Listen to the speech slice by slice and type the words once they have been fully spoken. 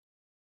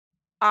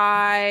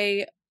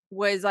I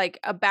was like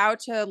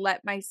about to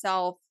let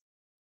myself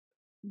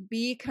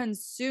be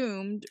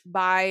consumed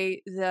by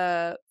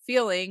the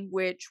feeling,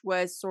 which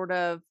was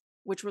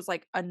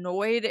like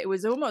annoyed. It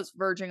was almost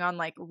verging on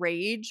like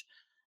rage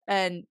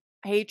and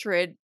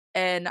hatred.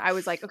 And I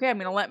was like, okay, I'm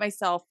going to let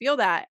myself feel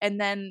that. And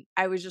then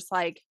I was just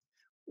like,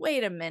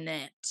 wait a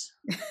minute.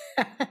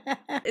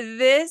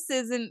 This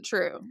isn't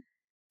true.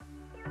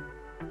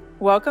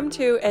 Welcome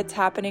to It's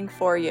Happening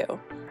For You,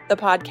 the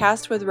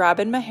podcast with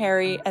Robin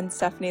Meharry and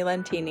Stephanie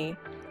Lentini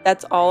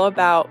that's all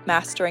about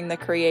mastering the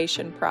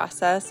creation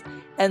process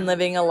and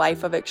living a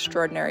life of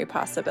extraordinary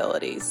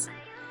possibilities.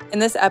 In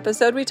this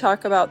episode, we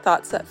talk about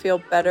thoughts that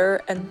feel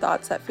better and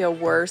thoughts that feel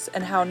worse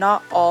and how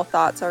not all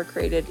thoughts are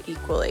created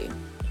equally,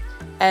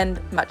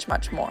 and much,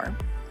 much more.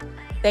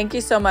 Thank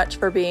you so much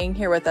for being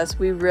here with us.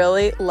 We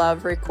really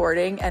love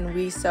recording, and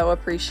we so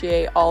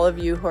appreciate all of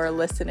you who are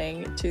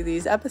listening to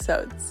these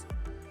episodes.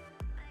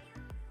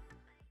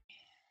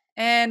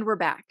 And we're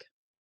back.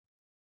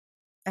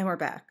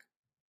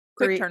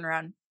 Quick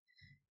turnaround.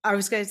 I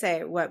was going to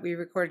say, we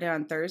recorded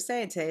on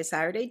Thursday and today's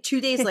Saturday,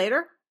 2 days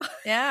later.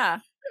 Yeah.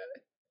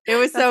 It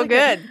was so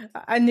good.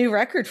 A new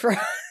record for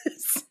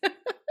us.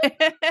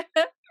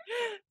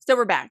 So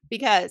we're back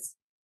because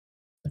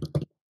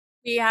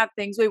we have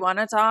things we want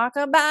to talk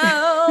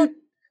about.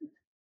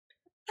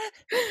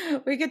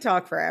 We could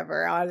talk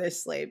forever,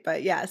 honestly,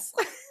 but yes.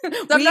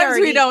 Sometimes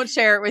we don't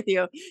share it with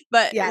you,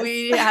 but yes.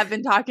 We have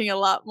been talking a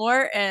lot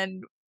more,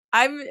 and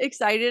I'm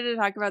excited to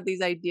talk about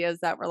these ideas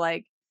that were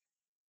like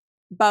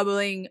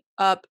bubbling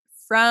up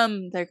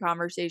from the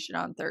conversation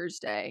on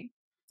Thursday.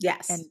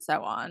 Yes. And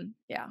so on.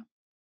 Yeah.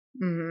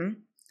 Mm-hmm.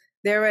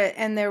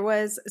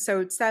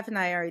 So Steph and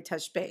I already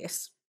touched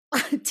base.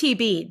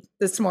 TB'd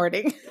this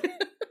morning.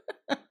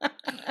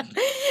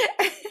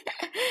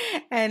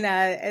 And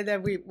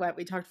then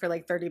we talked for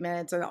like 30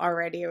 minutes, and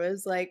already it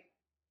was like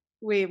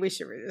we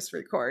should just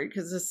record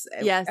because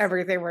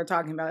everything we're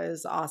talking about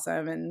is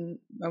awesome, and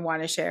I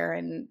want to share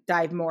and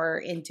dive more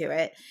into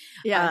it.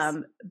 Yes.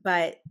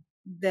 But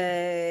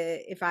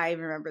if I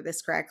remember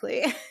this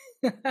correctly,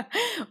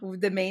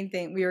 the main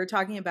thing we were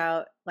talking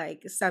about,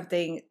 like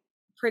something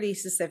pretty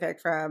specific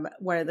from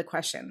one of the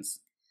questions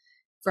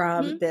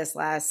from this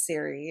last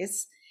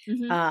series.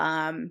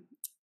 Mm-hmm.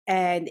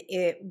 And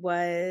it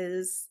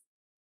was,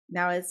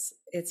 now it's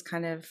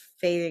kind of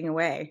fading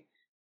away.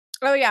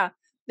 Oh yeah.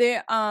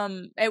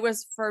 It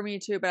was for me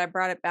too, but I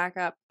brought it back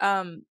up.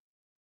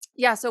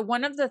 Yeah. So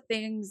one of the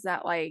things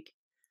that like,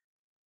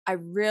 I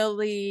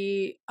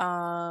really,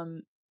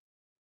 am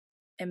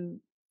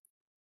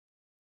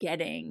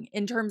getting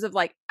in terms of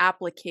like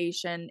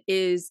application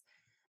is,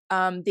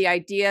 the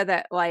idea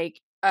that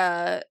like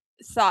a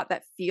thought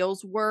that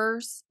feels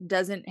worse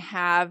doesn't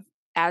have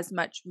as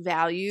much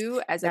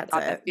value as a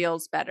thought that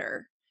feels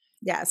better.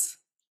 Yes.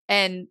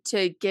 And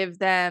to give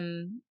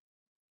them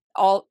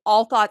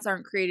all thoughts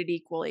aren't created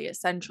equally,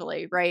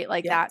 essentially, right?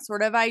 Like that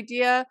sort of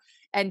idea.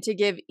 And to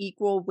give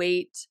equal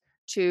weight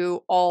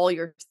to all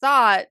your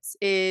thoughts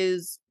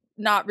is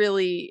not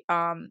really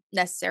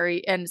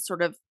necessary and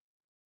sort of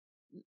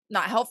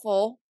not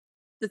helpful.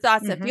 The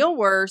thoughts that feel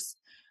worse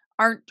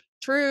aren't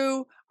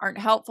true, aren't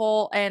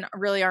helpful, and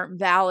really aren't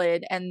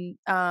valid. And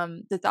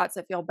the thoughts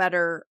that feel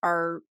better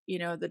are,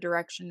 the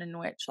direction in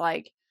which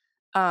like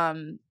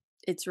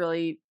it's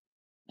really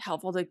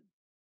helpful to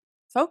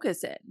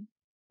focus in.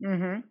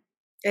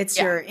 It's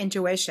your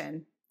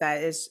intuition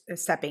that is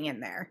stepping in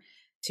there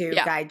to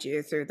guide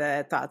you through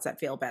the thoughts that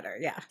feel better.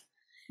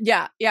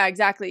 Yeah,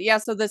 exactly. Yeah.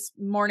 So this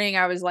morning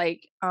I was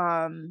like,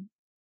 I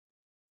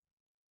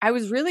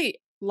was really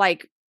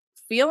like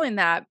feeling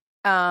that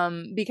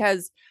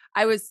because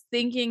I was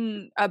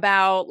thinking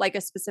about like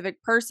a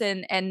specific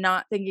person and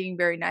not thinking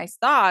very nice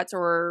thoughts,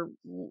 or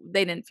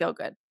they didn't feel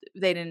good.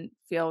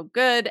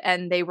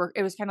 And it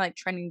was kind of like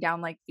trending down,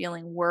 like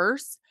feeling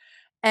worse.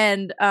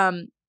 And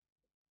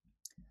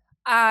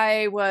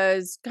I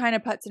was kind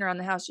of putzing around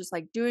the house, just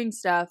like doing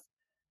stuff.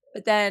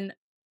 But then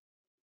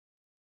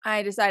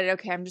I decided,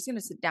 okay, I'm just going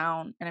to sit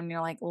down and I'm going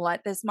to like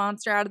let this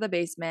monster out of the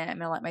basement. I'm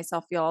going to let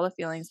myself feel all the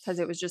feelings, because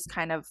it was just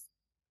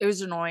it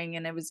was annoying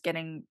and it was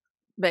getting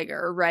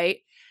bigger. Right.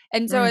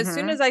 And so as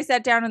soon as I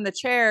sat down in the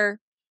chair,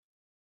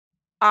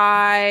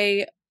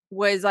 I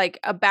was like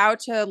about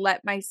to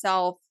let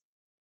myself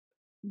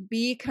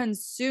be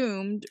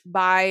consumed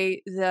by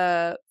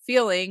the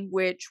feeling,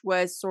 which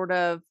was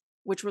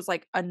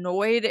like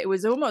annoyed. It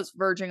was almost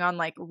verging on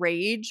like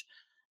rage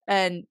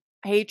and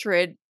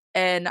hatred.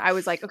 And I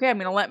was like, okay, I'm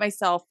going to let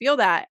myself feel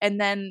that.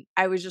 And then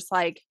I was just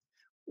like,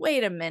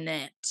 wait a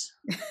minute.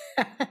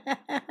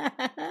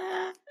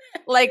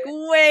 Like,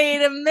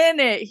 wait a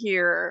minute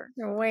here.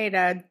 Wait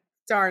a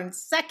darn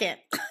second.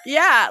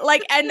 Yeah.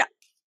 Like, and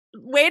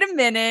wait a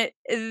minute.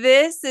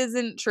 This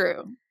isn't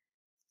true.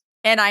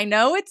 And I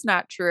know it's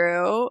not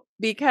true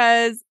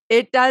because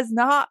it does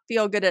not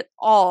feel good at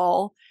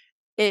all.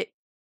 It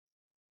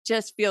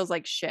just feels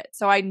like shit.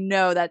 So I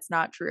know that's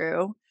not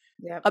true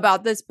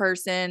about this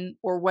person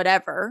or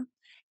whatever.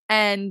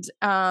 And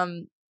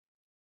in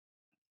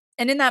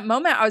that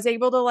moment I was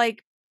able to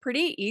like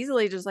pretty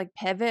easily just like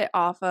pivot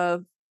off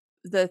of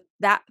those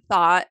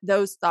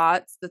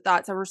thoughts, the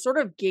thoughts that were sort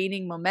of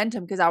gaining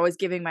momentum because I was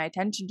giving my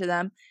attention to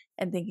them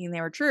and thinking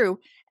they were true.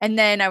 And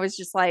then I was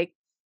just like,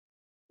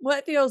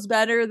 what feels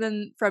better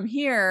than from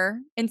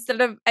here?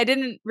 I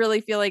didn't really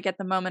feel like at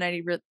the moment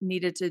I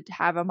needed to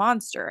have a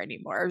monster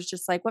anymore. I was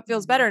just like, what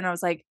feels better? And I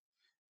was like,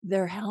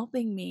 they're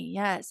helping me.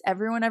 Yes.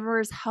 Everyone ever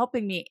is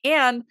helping me.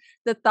 And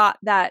the thought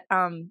that,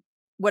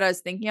 what I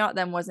was thinking about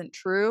them wasn't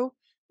true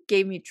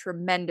gave me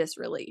tremendous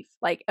relief.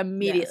 Like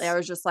immediately I Yes.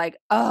 was just like,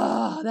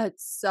 oh,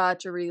 that's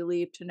such a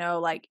relief to know,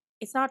 like,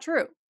 it's not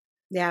true.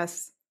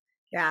 Yes.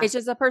 Yeah. It's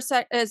just a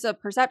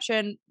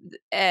perception,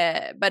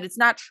 but it's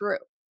not true.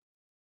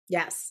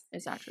 Yes.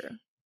 It's not true.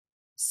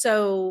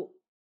 So,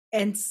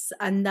 and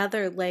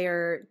another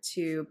layer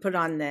to put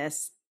on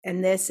this,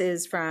 and this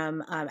is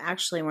from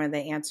actually one of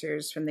the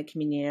answers from the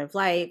Community of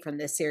Light from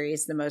this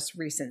series, the most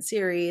recent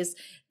series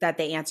that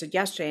they answered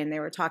yesterday. And they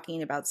were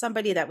talking about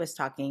somebody that was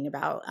talking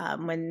about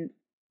when,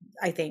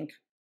 I think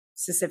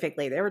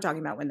specifically, they were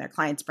talking about when their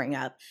clients bring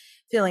up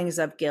feelings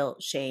of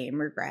guilt, shame,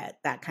 regret,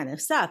 that kind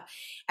of stuff.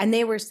 And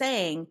they were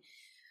saying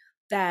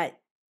that,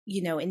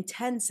 in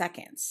 10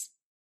 seconds,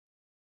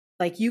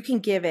 like you can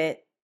give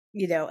it,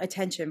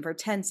 attention for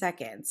 10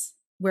 seconds,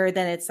 where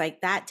then it's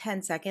like that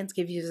 10 seconds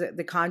gives you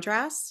the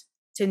contrast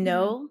to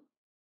know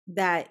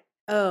that,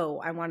 oh,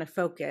 I want to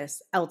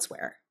focus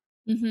elsewhere.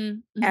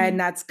 And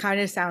that's kind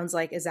of sounds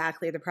like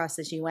exactly the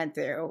process you went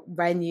through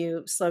when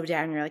you slow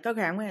down. You're like,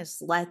 okay, I'm going to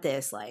let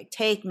this like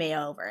take me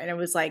over. And it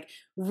was like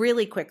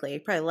really quickly,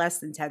 probably less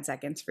than 10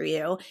 seconds for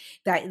you,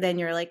 that then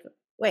you're like,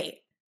 wait,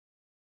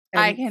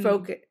 and I can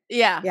focus.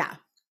 Yeah. Yeah.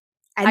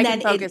 And I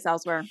then can focus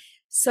elsewhere.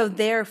 So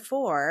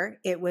therefore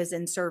it was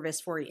in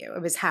service for you.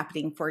 It was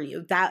happening for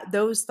you. That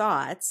those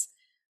thoughts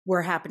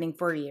were happening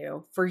for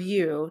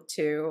you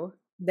to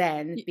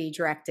then be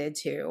directed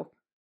to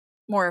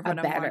More of a what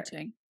I'm better.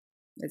 wanting.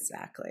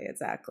 Exactly.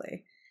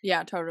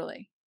 Yeah,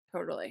 totally.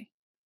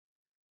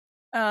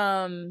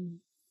 Yeah,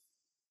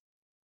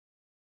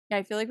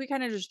 I feel like we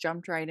kind of just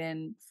jumped right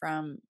in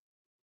from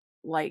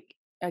like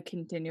a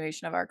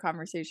continuation of our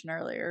conversation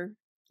earlier.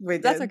 We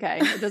did. That's okay.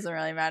 It doesn't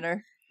really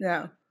matter.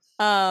 No.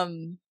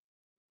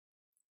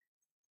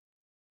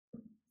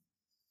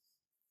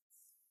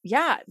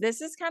 Yeah,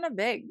 this is kind of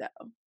big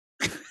though.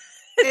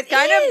 It's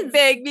kind of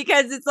big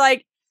because it's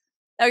like,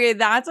 okay,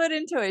 that's what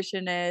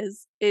intuition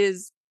is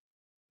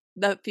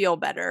the feel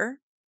better.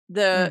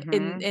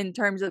 In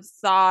terms of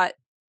thought,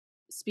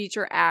 speech,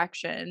 or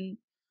action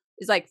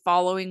is like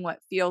following what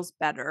feels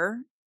better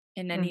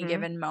in any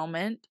given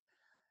moment.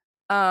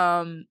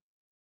 But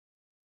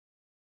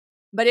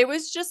it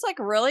was just like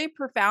really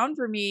profound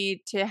for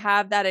me to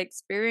have that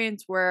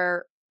experience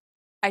where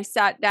I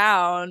sat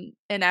down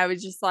and I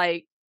was just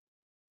like,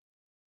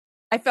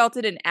 I felt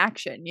it in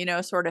action,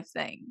 sort of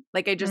thing.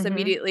 Like I just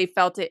immediately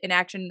felt it in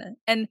action.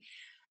 And,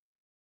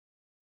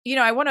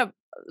 I want to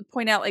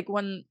point out like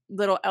one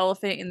little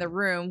elephant in the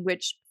room,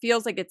 which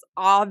feels like it's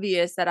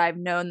obvious that I've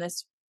known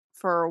this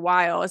for a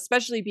while,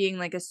 especially being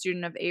like a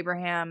student of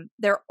Abraham.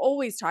 They're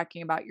always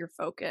talking about your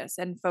focus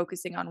and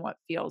focusing on what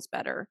feels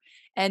better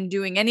and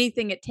doing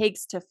anything it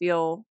takes to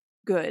feel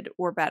good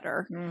or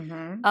better.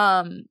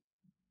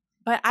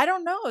 But I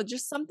don't know,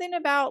 just something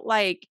about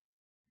like,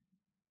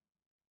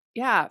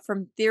 yeah,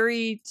 from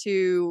theory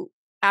to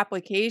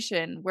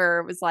application where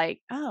it was like,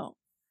 oh,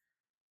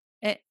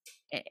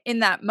 in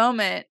that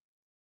moment,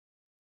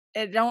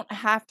 I don't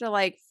have to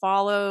like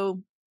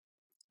follow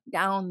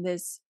down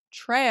this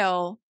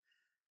trail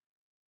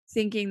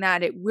thinking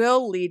that it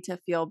will lead to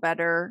feel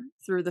better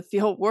through the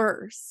feel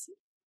worse.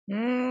 You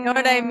know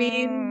what I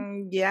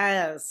mean?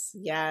 Yes.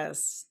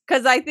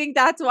 Because I think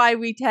that's why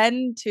we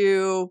tend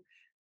to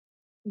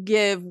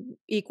give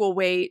equal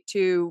weight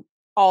to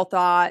all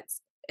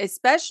thoughts,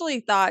 especially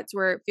thoughts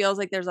where it feels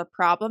like there's a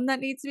problem that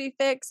needs to be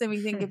fixed. And we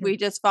think if we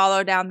just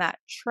follow down that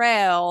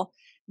trail,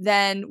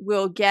 then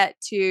we'll get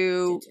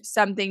to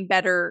something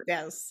better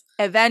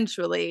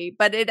eventually.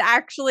 But it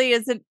actually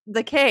isn't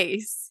the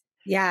case.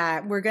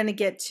 Yeah, we're going to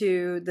get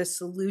to the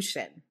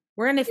solution.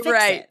 We're going to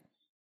fix it.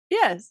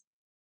 Yes.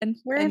 And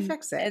we're going to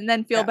fix it. And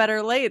then feel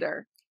better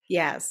later.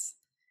 Yes.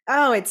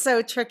 Oh, it's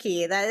so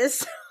tricky. That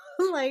is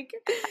like,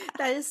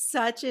 that is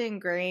such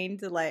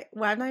ingrained, like,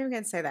 well, I'm not even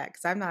going to say that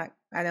because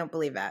I don't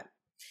believe that.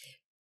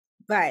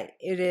 But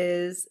it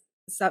is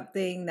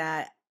something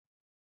that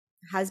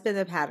has been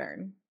a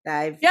pattern that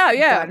I've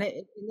done it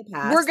in the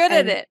past. We're good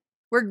at it.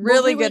 We're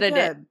really good at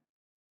it.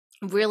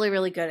 Really,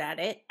 really good at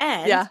it.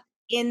 And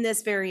in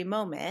this very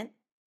moment,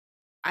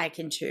 I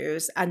can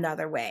choose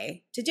another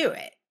way to do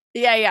it.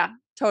 Yeah,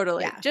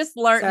 totally. Yeah. Just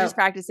just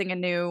practicing a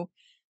new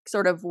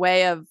sort of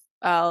way of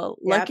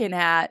looking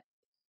at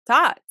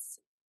thoughts.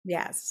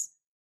 Yes.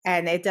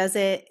 And it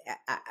doesn't,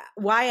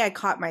 why I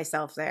caught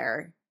myself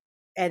there,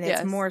 and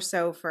it's more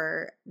so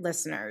for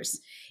listeners,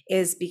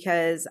 is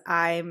because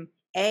I'm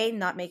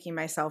not making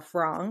myself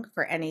wrong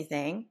for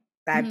anything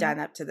that I've done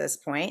up to this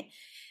point,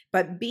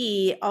 but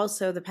B,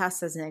 also the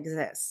past doesn't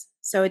exist.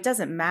 So it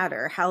doesn't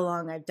matter how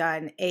long I've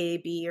done A,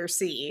 B, or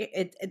C.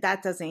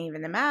 That doesn't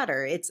even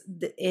matter. It's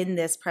in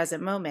this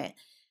present moment.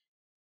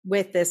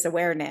 With this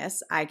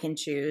awareness, I can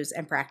choose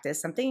and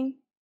practice something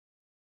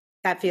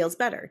that feels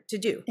better to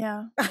do.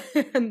 Yeah.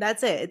 And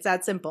that's it. It's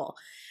that simple.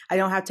 I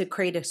don't have to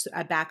create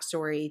a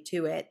backstory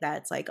to it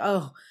that's like,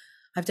 oh,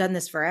 I've done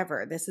this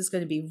forever. This is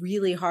going to be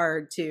really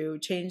hard to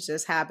change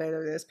this habit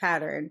or this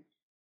pattern.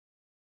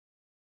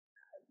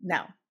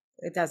 No,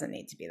 it doesn't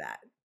need to be that.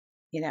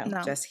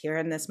 No. Just here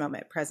in this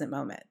moment, present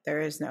moment.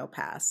 There is no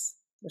past.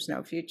 There's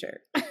no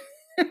future.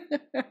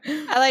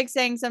 I like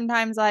saying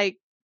sometimes, like,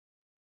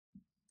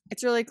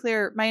 it's really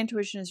clear. My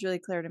intuition is really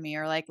clear to me,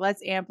 or like,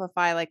 let's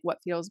amplify like what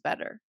feels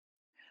better.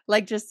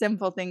 Like just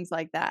simple things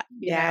like that,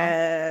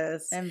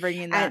 yes. and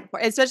bringing that,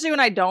 especially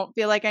when I don't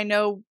feel like I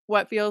know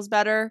what feels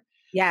better,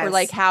 or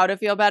like how to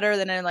feel better.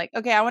 Then I'm like,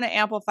 okay, I want to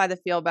amplify the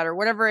feel better,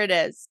 whatever it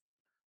is.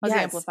 Let's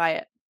amplify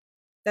it.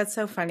 That's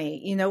so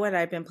funny. You know what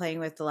I've been playing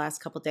with the last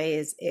couple of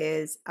days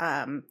is,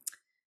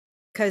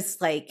 cause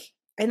like,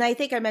 and I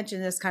think I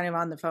mentioned this kind of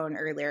on the phone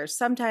earlier,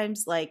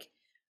 sometimes like,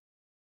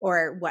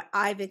 or what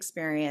I've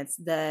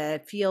experienced,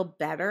 the feel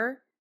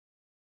better.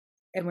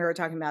 And we were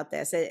talking about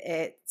this,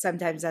 it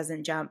sometimes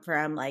doesn't jump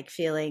from like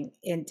feeling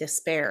in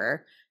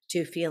despair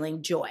to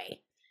feeling joy.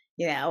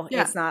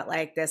 It's not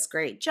like this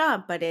great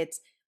jump, but it's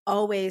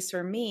always,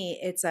 for me,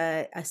 it's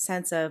a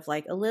sense of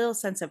like a little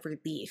sense of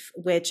relief,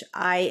 which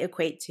I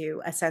equate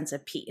to a sense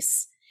of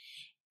peace.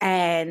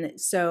 And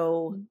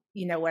so,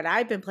 what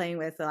I've been playing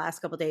with the last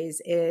couple of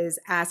days is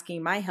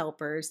asking my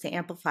helpers to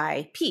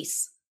amplify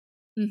peace.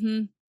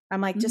 Mm-hmm.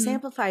 I'm like, just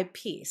amplify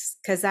peace,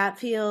 because that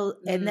feels,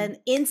 and then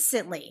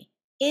instantly,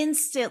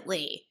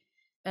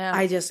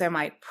 I just am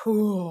like,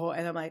 pooh,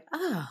 and I'm like,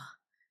 oh,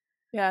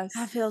 yes,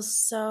 that feels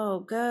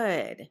so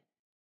good.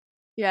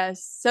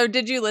 Yes. So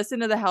did you listen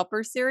to the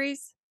Helper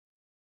series?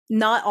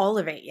 Not all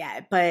of it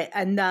yet, but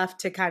enough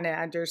to kind of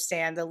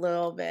understand a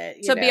little bit.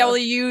 To be able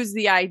to use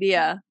the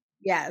idea.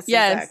 Yes,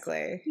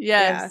 exactly. Yes.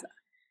 Yeah.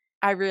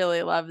 I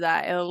really love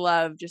that. I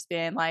love just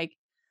being like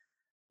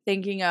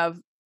thinking of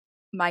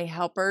my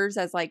helpers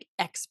as like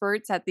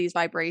experts at these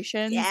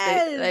vibrations,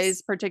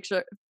 these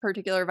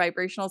particular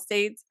vibrational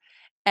states.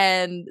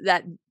 And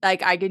that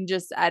like I can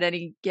just at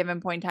any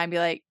given point in time be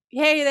like,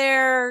 hey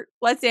there,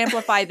 let's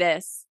amplify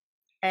this.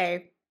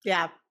 Hey,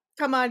 yeah.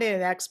 Come on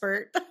in,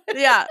 expert.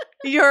 Yeah.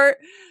 I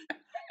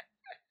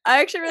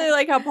actually really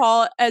like how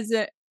Paul,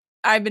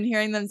 I've been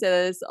hearing them say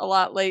this a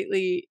lot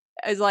lately,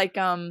 is like,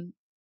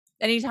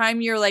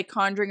 anytime you're like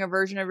conjuring a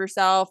version of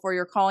yourself, or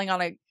you're calling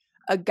on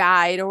a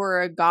guide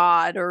or a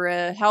god or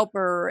a helper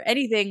or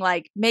anything,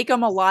 like make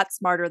them a lot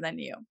smarter than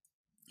you.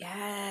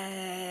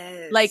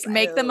 Yes. Like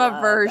make them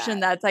a version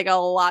that's like a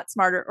lot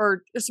smarter,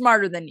 or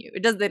smarter than you.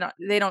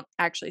 They don't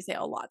actually say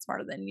a lot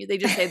smarter than you. They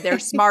just say they're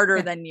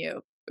smarter than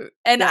you.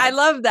 And I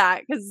love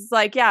that, because it's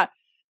like, yeah,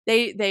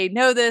 they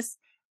know this.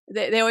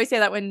 They always say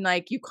that when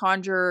like you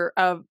conjure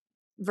a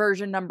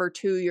version number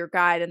 2, your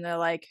guide, and they're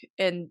like,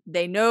 and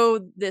they know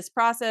this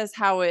process,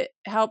 how it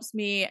helps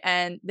me,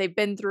 and they've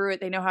been through it.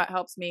 They know how it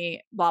helps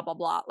me, blah, blah,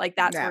 blah. Like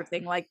that sort of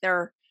thing. Like they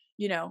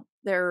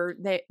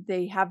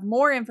have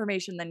more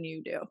information than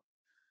you do.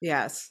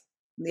 Yes.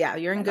 Yeah.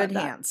 You're in good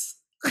hands.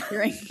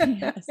 Yes.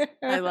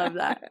 I love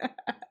that.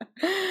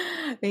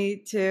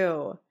 Me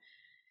too.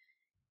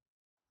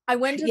 I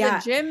went to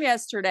the gym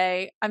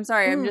yesterday. I'm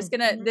sorry. I'm just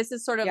this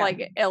is sort of like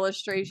an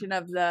illustration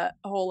of the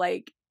whole,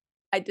 like,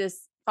 I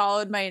just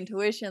followed my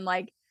intuition.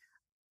 Like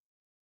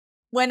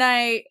when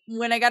I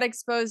got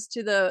exposed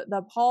to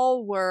the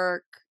Paul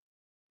work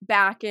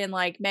back in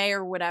like May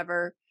or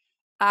whatever,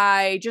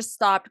 I just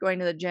stopped going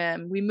to the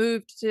gym. We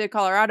moved to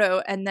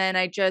Colorado, and then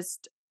I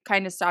just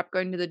kind of stopped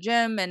going to the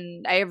gym,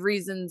 and I have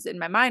reasons in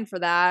my mind for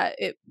that.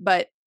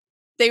 But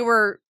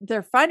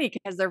they're funny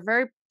because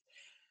they're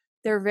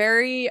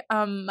very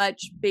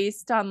much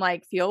based on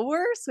like feel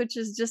worse, which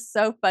is just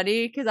so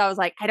funny, because I was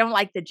like, I don't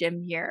like the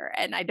gym here,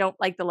 and I don't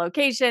like the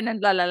location,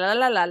 and la la la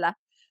la la la.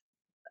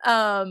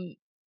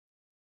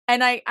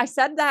 And I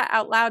said that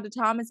out loud to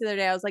Thomas the other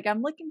day. I was like,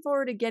 I'm looking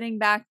forward to getting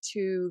back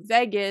to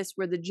Vegas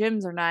where the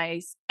gyms are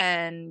nice,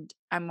 and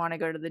I want to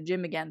go to the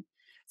gym again.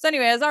 So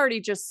anyway, I was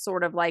already just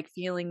sort of like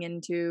feeling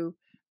into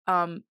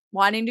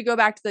wanting to go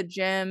back to the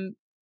gym,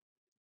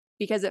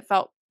 because it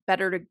felt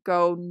better to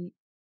go,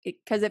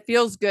 because it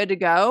feels good to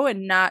go,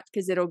 and not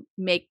because it'll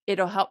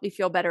help me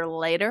feel better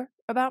later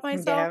about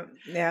myself.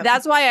 Yeah.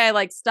 That's why I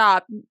like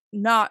stopped,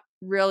 not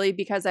really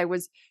because I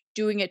was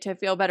doing it to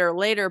feel better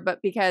later,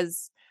 but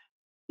because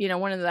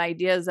one of the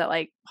ideas that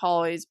like Paul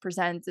always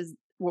presents is,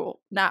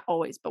 well, not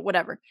always, but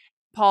whatever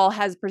Paul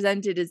has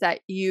presented, is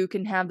that you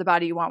can have the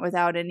body you want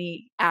without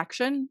any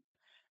action.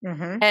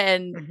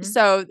 And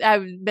so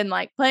I've been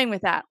like playing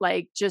with that,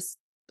 like just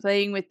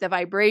playing with the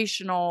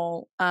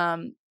vibrational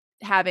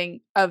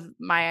having of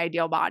my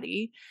ideal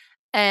body,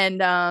 and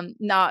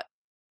not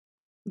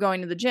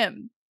going to the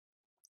gym.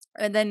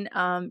 And then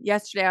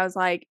yesterday I was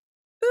like,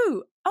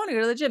 ooh, I want to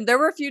go to the gym. There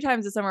were a few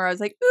times this summer I was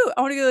like, ooh,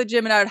 I want to go to the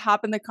gym, and I would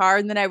hop in the car,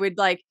 and then I would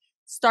like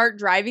start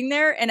driving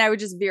there, and I would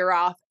just veer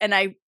off, and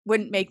I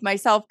wouldn't make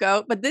myself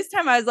go. But this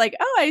time I was like,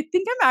 oh, I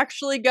think I'm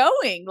actually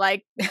going.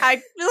 Like I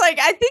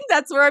think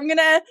that's where I'm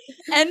gonna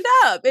end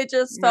up. It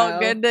just felt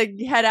good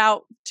to head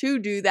out to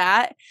do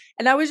that.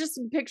 And I was just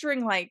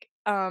picturing like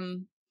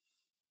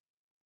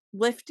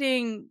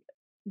lifting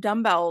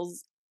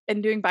dumbbells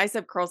and doing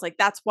bicep curls. Like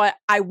that's what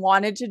I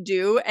wanted to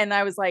do. And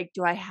I was like,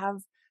 do I have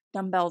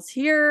dumbbells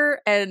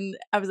here? And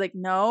I was like,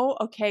 no.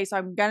 Okay, so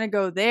I'm gonna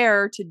go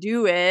there to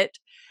do it.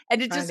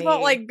 And it just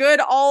felt like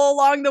good all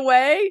along the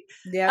way.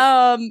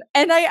 Yeah.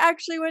 And I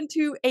actually went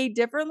to a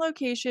different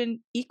location,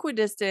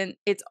 equidistant.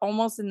 It's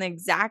almost in the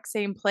exact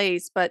same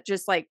place, but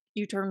just like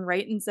you turn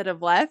right instead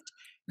of left,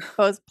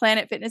 both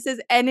Planet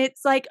Fitnesses. And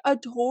it's like a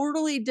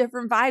totally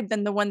different vibe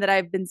than the one that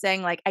I've been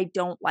saying, like, I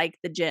don't like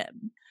the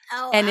gym.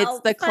 Oh, and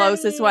it's the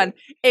closest one.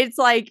 It's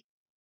like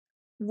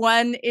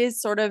one is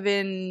sort of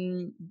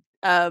in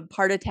a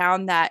part of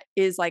town that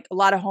is like a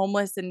lot of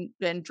homeless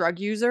and drug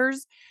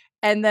users.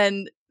 And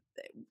then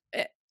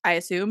I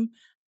assume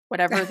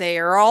whatever, they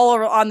are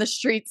all on the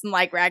streets in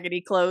like raggedy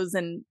clothes.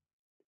 And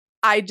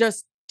I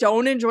just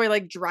don't enjoy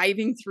like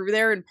driving through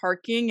there and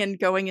parking and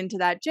going into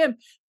that gym.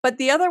 But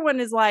the other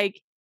one is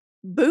like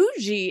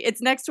bougie.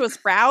 It's next to a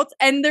Sprouts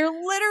and they're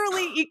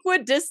literally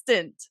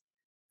equidistant.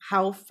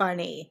 How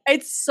funny.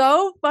 It's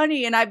so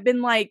funny. And I've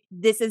been like,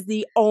 this is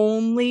the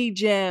only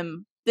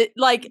gym that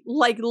like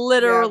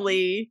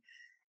literally.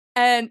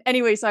 Yeah. And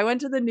anyway, so I went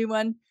to the new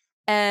one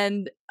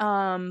and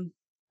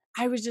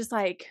I was just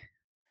like,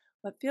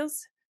 what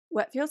feels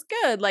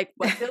good? Like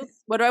what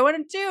do I want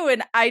to do?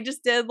 And I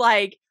just did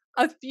like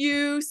a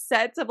few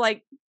sets of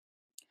like,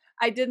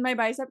 I did my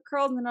bicep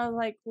curls and then I was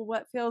like, well,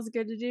 what feels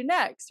good to do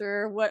next?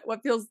 Or what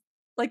feels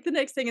like the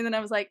next thing? And then I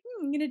was like,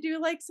 I'm going to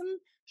do like some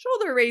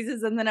shoulder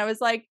raises. And then I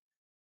was like,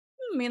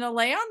 I'm going to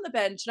lay on the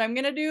bench and I'm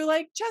going to do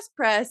like chest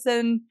press.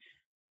 And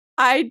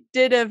I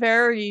did a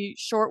very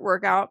short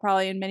workout,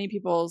 probably in many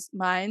people's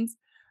minds.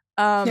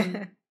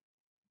 And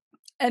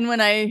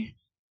when I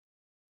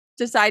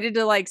decided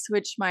to like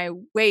switch my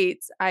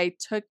weights, I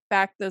took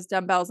back those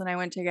dumbbells and I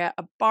went to get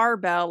a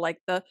barbell, like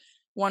the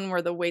one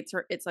where the weights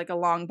are, it's like a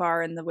long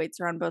bar and the weights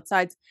are on both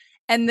sides.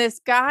 And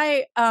this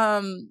guy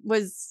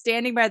was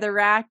standing by the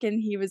rack and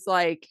he was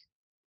like,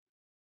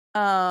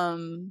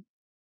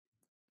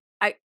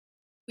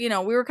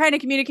 we were kind of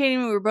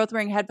communicating. We were both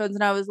wearing headphones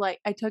and I was like,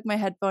 I took my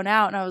headphone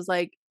out and I was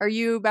like, are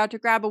you about to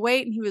grab a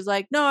weight? And he was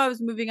like, no, I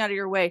was moving out of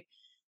your way.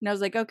 And I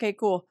was like, okay,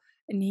 cool.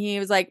 And he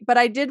was like, but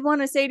I did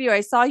want to say to you,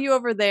 I saw you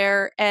over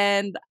there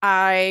and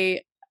I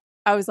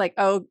was like,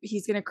 oh,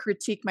 he's going to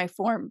critique my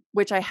form,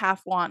 which I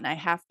half want and I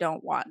half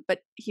don't want.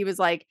 But he was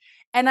like,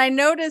 and I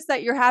noticed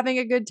that you're having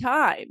a good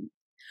time.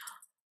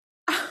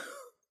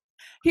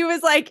 He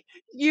was like,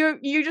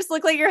 you just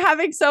look like you're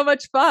having so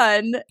much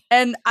fun.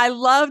 And I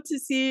love to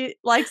see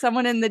like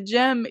someone in the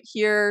gym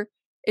here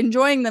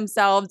enjoying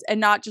themselves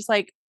and not just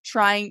like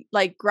trying,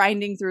 like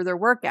grinding through their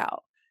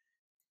workout.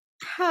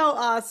 How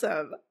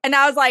awesome. And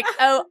I was like,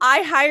 oh,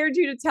 I hired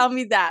you to tell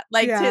me that,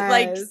 like to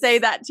like say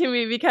that to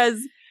me because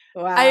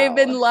I have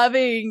been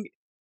loving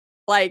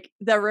like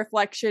the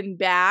reflection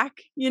back,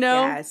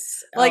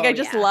 Yes. Like I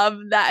just love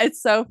that.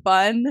 It's so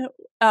fun.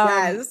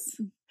 Yes.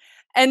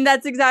 And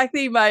that's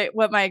exactly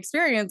what my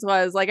experience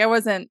was. Like I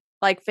wasn't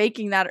like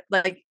faking that.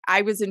 Like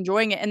I was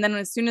enjoying it. And then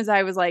as soon as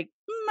I was like,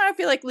 I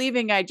feel like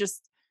leaving, I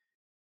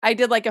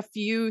did like a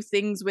few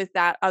things with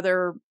that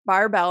other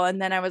barbell.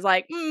 And then I was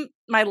like,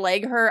 my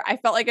leg hurt. I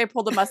felt like I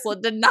pulled a muscle.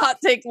 It did not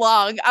take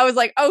long. I was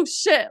like, oh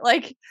shit,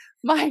 like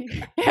my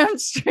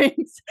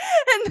hamstrings.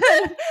 And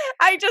then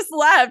I just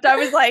left. I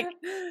was like,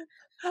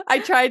 I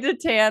tried to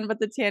tan, but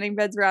the tanning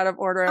beds were out of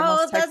order. I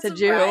almost texted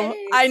you. Right.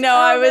 I know.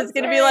 I was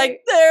going to be like,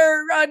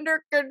 they're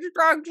under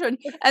construction.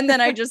 And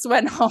then I just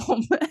went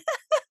home.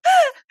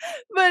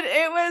 But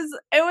it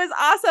was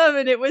awesome.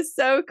 And it was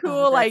so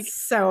cool. Like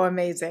so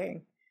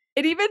amazing.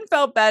 It even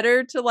felt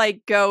better to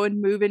like go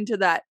and move into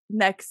that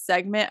next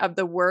segment of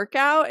the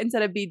workout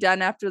instead of be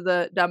done after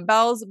the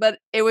dumbbells. But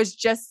it was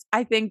just,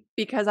 I think,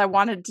 because I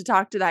wanted to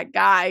talk to that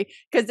guy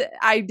because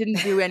I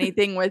didn't do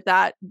anything with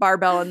that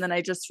barbell and then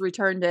I just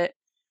returned it.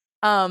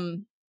 Oh,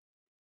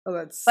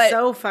 that's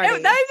so funny. That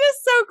is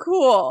just so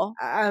cool.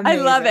 Amazing. I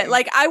love it.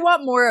 Like I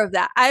want more of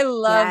that. I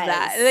love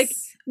that. Like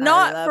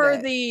not for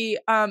the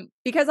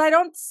because I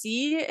don't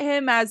see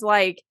him as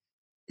like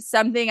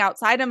something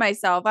outside of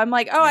myself. I'm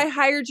like, oh, I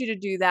hired you to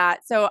do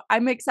that. So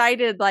I'm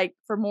excited like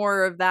for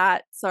more of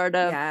that sort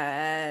of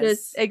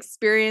this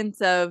experience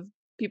of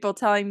people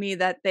telling me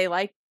that they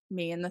like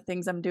me and the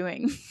things I'm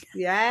doing.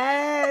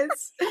 Yes.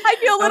 I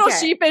feel a little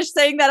sheepish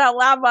saying that out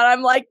loud, but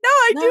I'm like, no,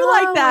 I do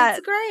like that.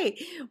 It's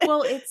great.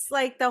 Well, it's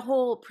like the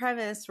whole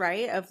premise,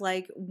 right? Of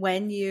like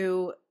when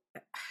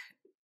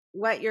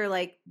what you're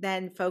like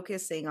then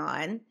focusing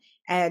on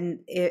and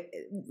it,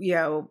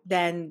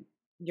 then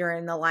you're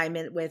in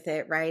alignment with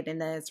it, right?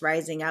 And then it's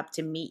rising up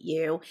to meet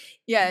you.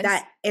 Yes.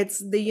 That it's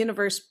the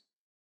universe.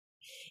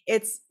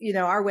 It's,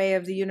 our way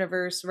of the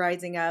universe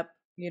rising up,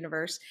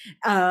 universe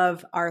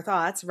of our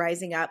thoughts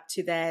rising up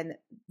to then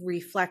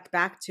reflect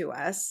back to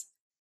us.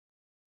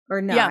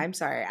 Or no, I'm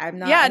sorry. I'm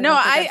not. Yeah,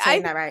 I'm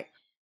saying that right.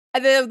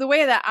 the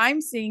way that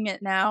I'm seeing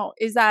it now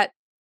is that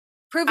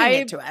proving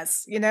it I to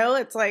us, you know,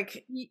 it's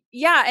like,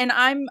 yeah, and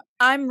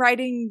I'm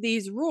writing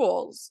these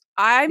rules.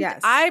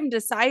 yes, I'm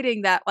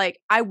deciding that like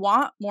I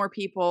want more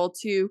people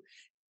to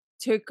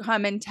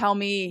come and tell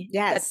me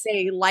that yes.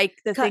 they like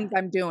the Cut. things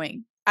I'm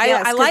doing. I Yes,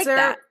 because like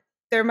that.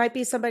 there might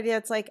be somebody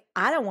that's like,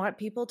 I don't want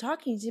people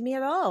talking to me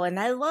at all. And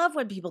I love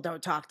when people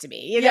don't talk to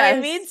me. You know what I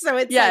mean? Yes. So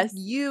it's like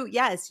Yes.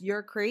 yes,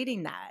 you're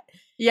creating that. It's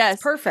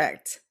Yes.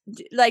 perfect.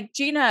 Like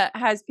Gina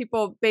has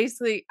people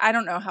basically, I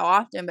don't know how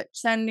often, but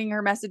sending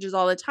her messages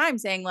all the time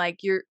saying like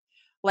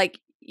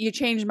you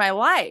changed my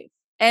life.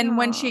 And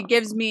when she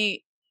gives Oh,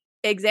 me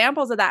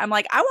examples of that, I'm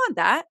like, I want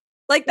that.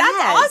 Like that's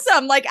yes.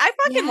 awesome. Like I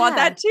fucking want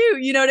Yeah. that too.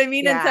 You know what I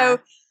mean? And so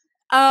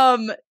Yeah.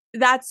 um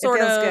that's It sort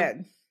feels of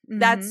good.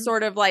 that's Mm-hmm.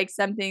 sort of like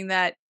something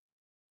that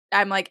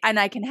I'm like, and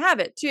I can have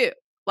it too.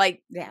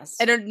 Like Yes.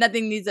 I don't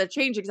nothing needs to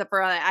change except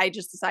for I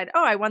just decide,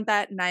 oh, I want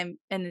that and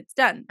it's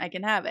done. I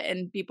can have it.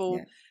 And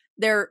people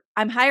Yeah.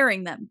 I'm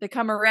hiring them to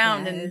come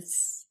around and,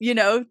 Yes. you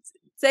know,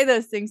 say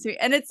those things to me.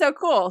 And it's so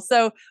cool.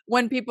 So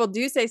when people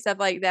do say stuff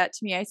like that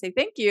to me, I say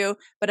thank you,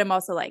 but I'm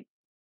also like,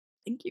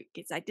 thank you,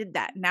 because I did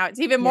that. Now it's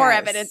even more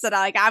evidence Yes.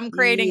 that I'm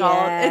creating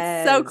all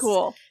it's so Yes.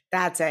 cool.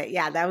 That's it.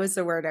 Yeah, that was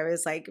the word I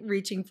was like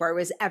reaching for,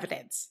 was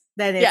evidence.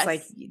 Then it's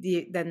like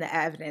Yes. then the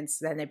evidence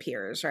then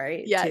appears,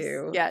 right? Yes.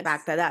 To back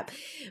Yes. that up.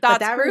 But Thoughts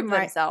that prove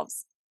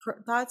themselves.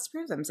 thoughts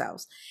prove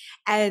themselves.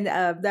 And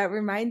that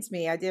reminds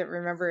me, I didn't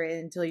remember it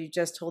until you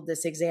just told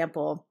this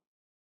example.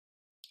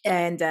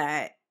 And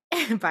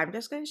but I'm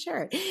just going to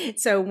share it.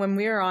 So when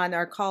we were on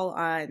our call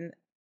on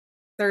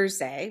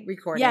Thursday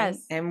recording,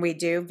 Yes. and we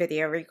do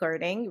video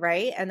recording,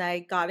 right? And I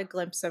got a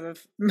glimpse of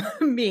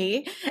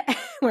me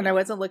when I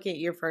wasn't looking at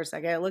you for a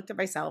second. I looked at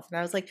myself and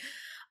I was like,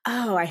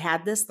 oh, I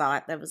had this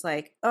thought that was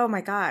like, oh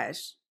my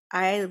gosh,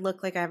 I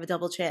look like I have a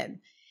double chin.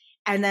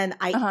 And then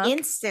I Uh-huh.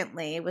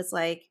 instantly was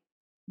like,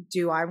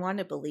 do I want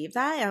to believe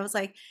that? And I was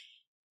like,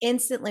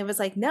 instantly was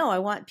like, no, I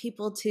want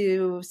people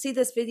to see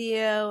this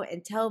video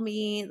and tell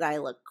me that I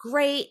look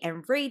great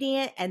and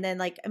radiant. And then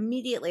like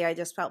immediately I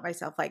just felt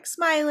myself like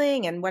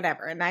smiling and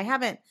whatever. And I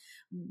haven't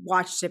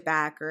watched it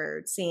back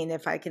or seen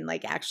if I can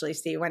like actually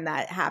see when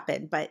that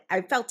happened, but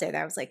I felt it.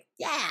 I was like,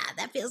 yeah,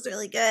 that feels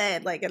really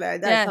good. Like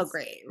that felt Yes.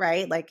 great,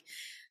 right? Like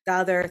the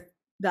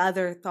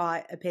other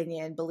thought,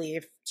 opinion,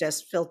 belief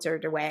just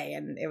filtered away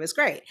and it was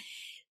great.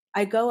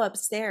 I go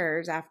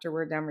upstairs after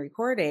we're done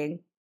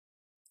recording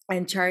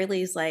and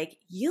Charlie's like,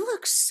 you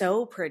look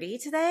so pretty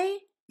today.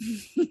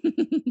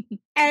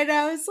 And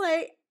I was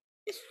like,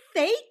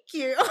 thank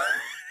you.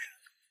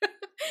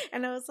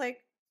 And I was like,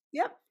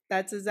 yep,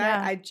 that's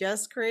exact. Yeah. I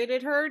just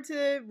created her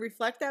to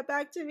reflect that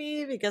back to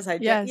me because I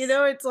just, Yes.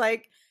 it's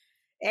like,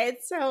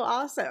 it's so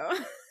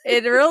awesome.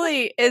 It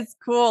really is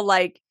cool.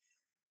 Like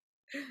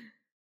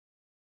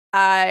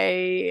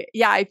I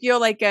feel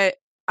like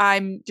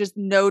I'm just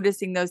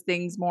noticing those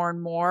things more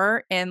and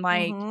more and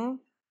like Mm-hmm.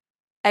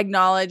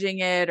 acknowledging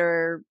it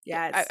or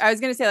Yes. I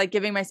was going to say like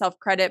giving myself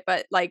credit,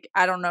 but like,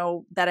 I don't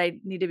know that I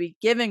need to be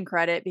given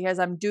credit because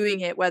I'm doing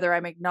it, whether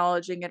I'm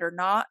acknowledging it or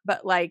not,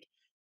 but like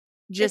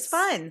It's just,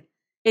 fun.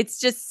 it's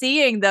just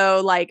seeing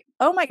though, like,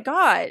 oh my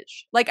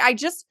gosh, like I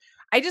just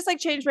like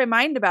changed my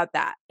mind about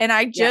that. And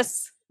I just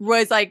Yes.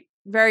 was like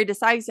very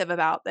decisive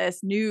about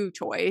this new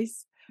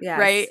choice.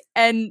 Right. Yes.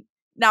 And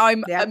now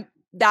Yep.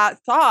 that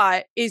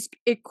thought is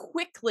it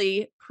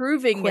quickly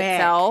proving Quick.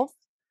 itself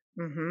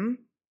Mm-hmm.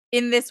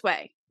 in this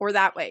way or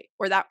that way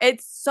or that.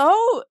 It's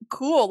so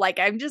cool. Like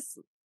I'm just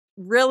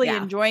really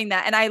Yeah. enjoying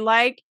that. And I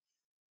like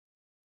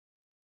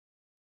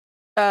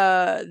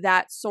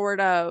that sort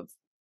of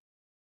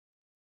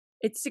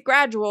it's a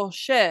gradual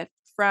shift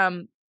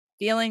from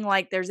feeling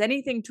like there's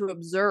anything to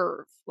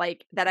observe,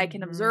 like that I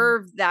can Mm-hmm.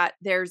 observe that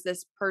there's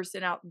this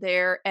person out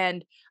there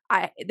and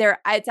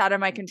it's out of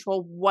my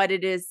control what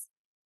it is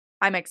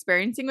I'm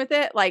experiencing with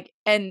it, like,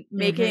 and Mm-hmm.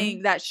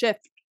 making that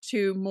shift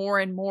to more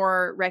and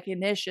more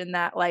recognition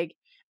that like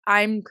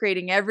I'm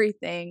creating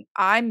everything.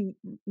 I'm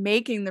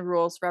making the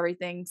rules for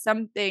everything.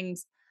 Some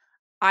things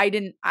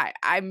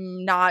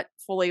I'm not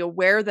fully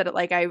aware that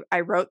like I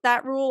wrote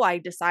that rule. I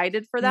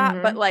decided for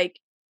that, but Mm-hmm. like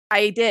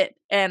I did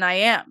and I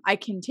am. I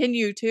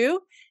continue to.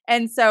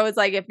 And so it's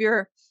like if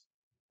you're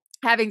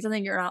having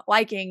something you're not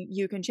liking,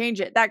 you can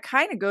change it. That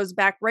kind of goes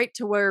back right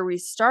to where we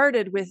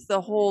started with the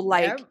whole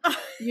like, Yep.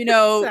 you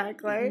know,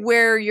 Exactly.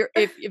 where you're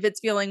if it's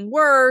feeling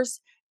worse,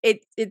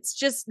 it's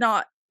just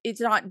not it's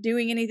not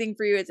doing anything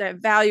for you. It's not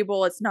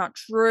valuable. It's not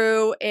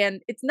true,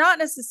 and it's not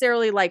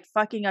necessarily like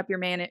fucking up your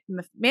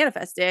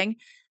manifesting.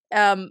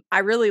 I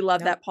really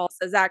love Nope. that Paul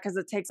says that because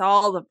it takes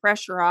all the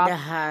pressure off.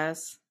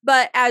 Yes.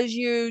 But as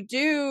you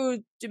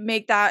do to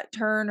make that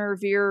turn or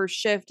veer or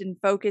shift and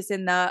focus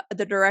in the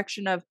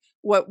direction of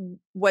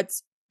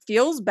what's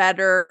feels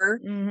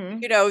better,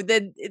 Mhm. you know,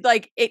 then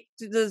like it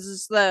this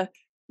is the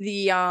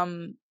the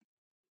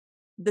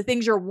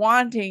things you're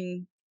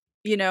wanting,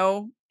 you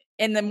know,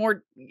 and the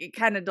more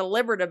kind of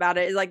deliberate about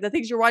it is like the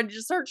things you're wanting to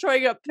just start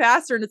showing up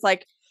faster and it's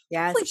like,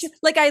 Holy Yes. shit.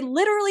 Like I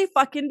literally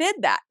fucking did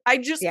that. I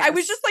was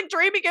Yes. just like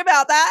dreaming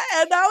about that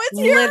and now it's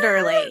here.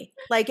 Literally,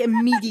 like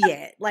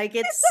immediate. Like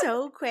it's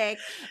so quick.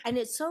 And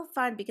it's so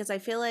fun because I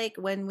feel like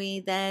when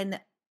we then,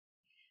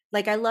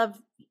 like, I love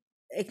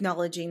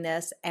acknowledging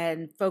this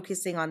and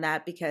focusing on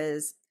that,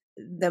 because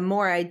the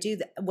more I do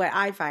that, what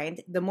I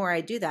find, the more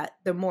I do that,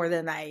 the more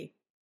than I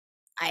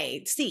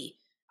see,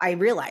 I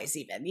realize,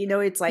 even,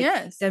 it's like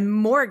Yes. the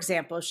more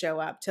examples show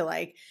up to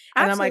like,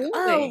 and I'm like,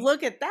 oh,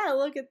 look at that,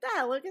 look at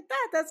that, look at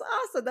that. That's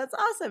awesome. That's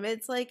awesome.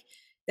 It's like,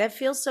 that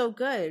feels so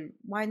good.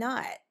 Why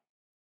not?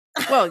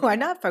 Well, why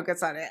not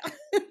focus on it?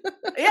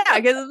 yeah,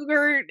 because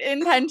we're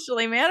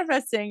intentionally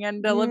manifesting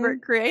and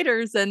deliberate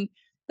creators, and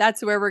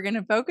that's where we're going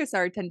to focus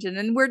our attention,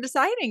 and we're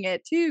deciding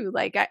it too.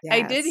 Like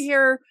I did Yes.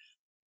 hear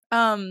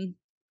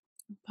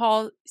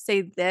Paul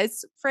say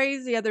this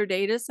phrase the other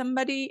day to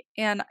somebody,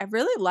 and I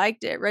really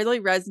liked it, really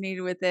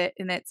resonated with it,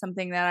 and it's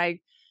something that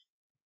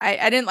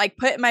I didn't like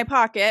put in my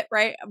pocket,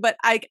 right? But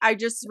I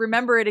just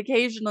remember it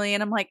occasionally,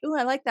 and I'm like, ooh,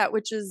 I like that,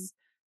 which is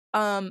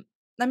I'm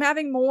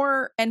having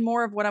more and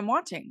more of what I'm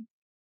wanting.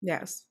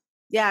 Yes.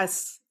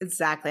 Yes,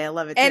 exactly. I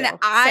love it And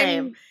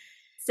too.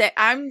 Same.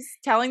 I'm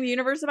telling the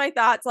universe of my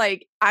thoughts,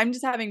 like I'm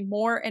just having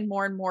more and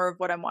more and more of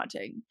what I'm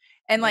wanting.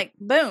 And like,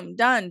 boom,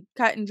 done,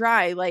 cut and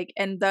dry. Like,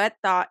 and that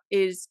thought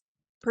is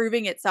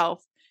proving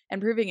itself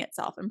and proving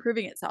itself and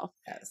proving itself.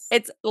 Yes.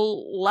 It's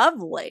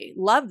lovely.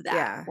 Love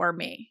that for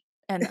me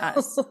and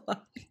us.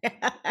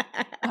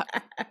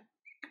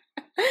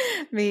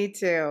 Me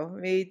too.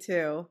 Me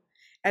too.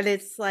 And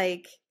it's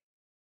like,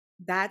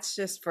 that's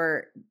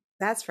for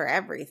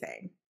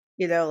everything,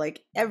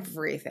 like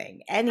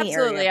everything, any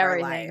Absolutely area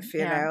of our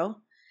everything. life,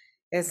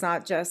 It's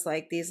not just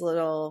like these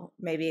little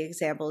maybe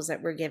examples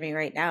that we're giving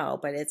right now,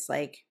 but it's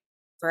like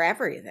for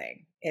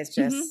everything. It's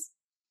just,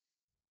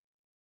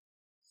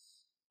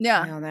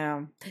 I don't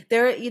know.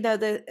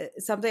 There,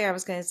 something I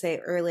was going to say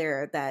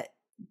earlier that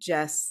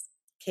just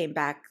came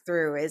back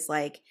through is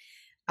like,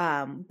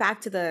 back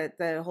to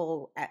the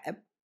whole,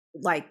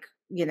 like,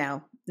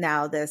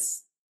 now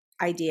this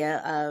idea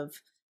of,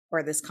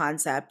 or this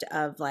concept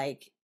of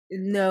like,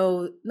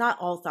 no, not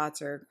all thoughts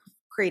are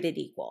created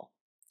equal.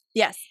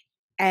 Yes.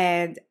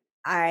 And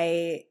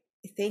I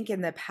think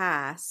in the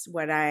past,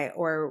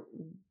 or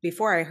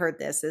before I heard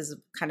this, is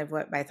kind of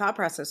what my thought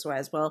process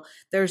was. Well,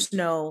 there's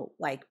no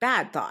like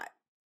bad thought,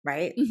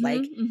 right?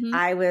 Like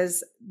I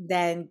was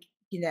then,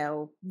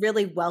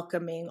 really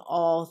welcoming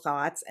all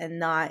thoughts and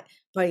not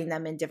putting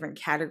them in different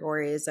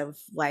categories of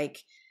like,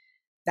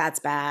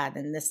 that's bad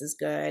and this is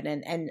good,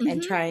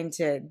 and trying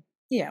to,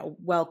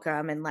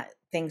 welcome and let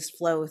things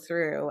flow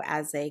through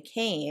as they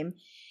came.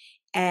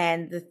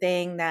 And the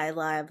thing that I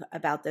love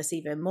about this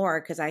even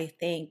more, because I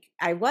think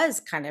I was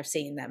kind of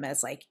seeing them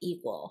as like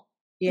equal,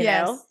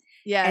 Yes.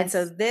 And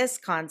so this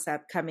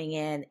concept coming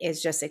in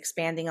is just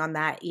expanding on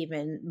that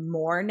even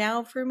more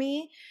now for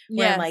me,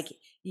 where I'm like,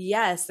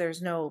 yes,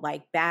 there's no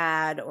like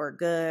bad or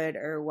good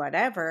or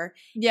whatever.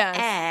 Yes.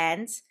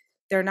 And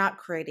they're not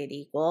created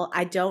equal.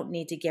 I don't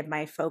need to give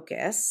my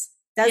focus.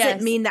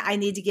 Doesn't mean that I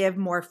need to give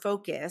more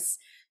focus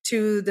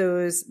to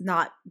those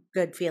not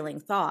good feeling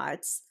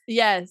thoughts.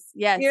 Yes.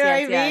 You know what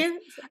I mean?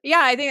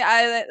 Yeah, I think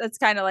that's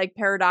kind of like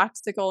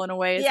paradoxical in a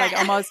way. It's like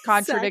almost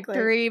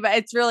contradictory, but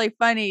it's really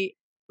funny.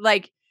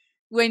 Like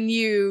when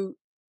you're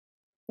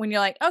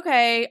like,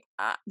 okay,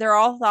 they're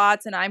all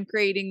thoughts and I'm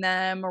creating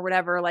them or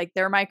whatever, like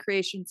they're my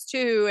creations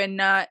too, and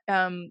not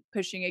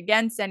pushing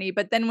against any.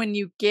 But then when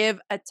you give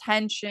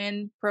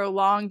attention,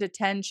 prolonged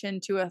attention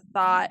to a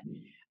thought,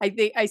 I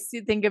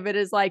think of it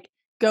as like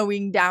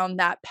going down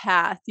that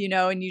path,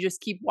 and you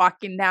just keep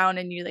walking down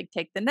and you like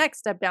take the next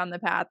step down the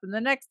path and the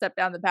next step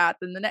down the path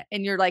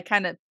and you're like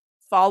kind of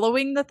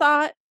following the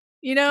thought,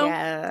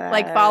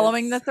 like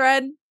following the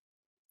thread.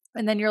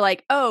 And then you're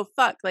like, oh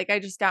fuck, like I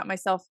just got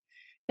myself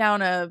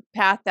down a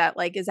path that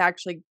like is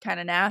actually kind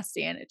of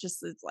nasty, and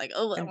it's like,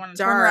 oh, I want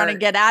to turn around and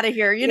get out of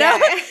here, know?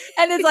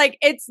 And it's like,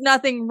 it's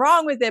nothing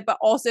wrong with it, but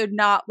also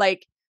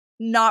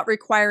not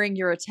requiring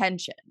your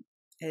attention.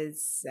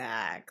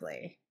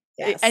 Exactly.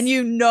 Yes. And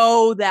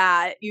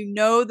that,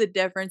 the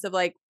difference of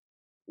like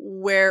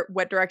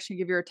what direction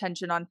you give your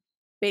attention on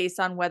based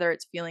on whether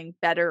it's feeling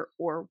better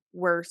or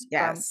worse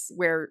from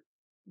where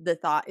the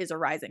thought is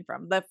arising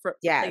from, the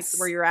place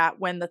where you're at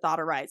when the thought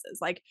arises.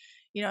 Like,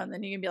 and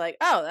then you can be like,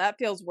 oh, that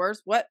feels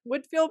worse. What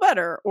would feel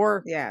better?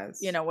 Or,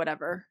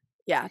 whatever.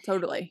 Yeah,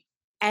 totally.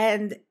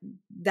 And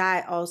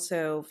that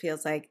also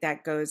feels like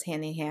that goes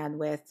hand in hand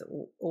with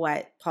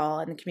what Paul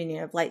and the Community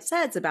of Light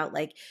says about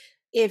like,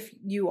 if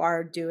you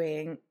are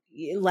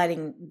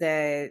letting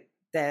the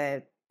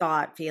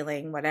thought,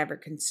 feeling, whatever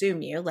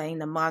consume you, letting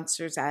the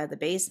monsters out of the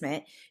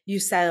basement, you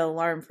set an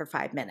alarm for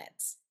 5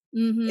 minutes.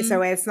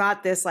 So it's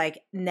not this like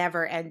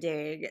never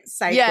ending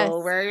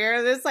cycle where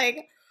you're this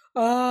like,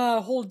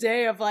 a whole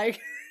day of like,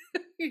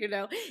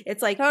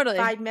 it's like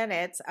 5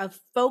 minutes of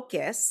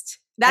focused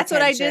That's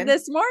attention. What I did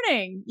this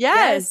morning.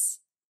 Yes.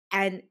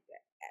 And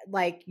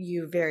like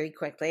you very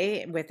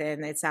quickly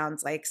within, it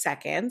sounds like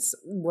seconds,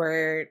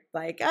 were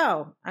like,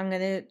 oh, I'm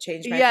going to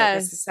change my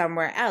focus to Yes.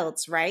 somewhere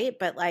else. Right.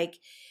 But like,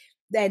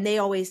 then they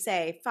always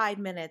say 5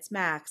 minutes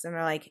max. And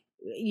they're like,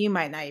 you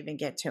might not even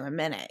get to a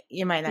minute.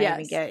 You might not even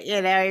Yes. get,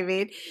 you know what I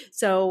mean?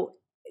 So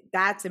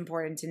that's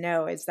important to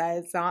know, is that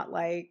it's not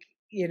like,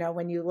 you know,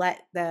 when you let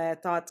the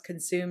thoughts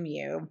consume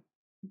you,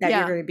 that you're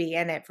Yeah. going to be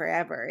in it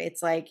forever.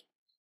 It's like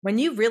when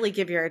you really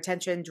give your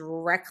attention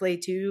directly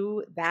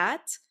to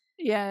that,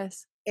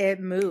 Yes. it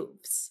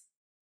moves.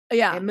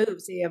 Yeah. It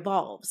moves, it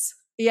evolves.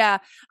 Yeah.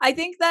 I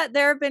think that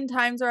there have been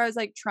times where I was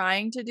like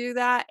trying to do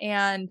that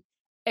and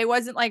it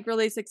wasn't like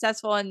really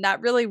successful. And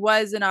that really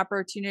was an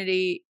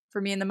opportunity for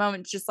me in the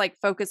moment to just like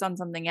focus on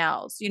something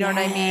else. You know what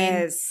I mean?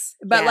 Yes.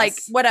 But like,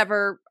 Yes.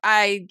 whatever,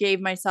 I gave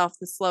myself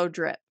the slow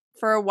drip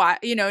for a while,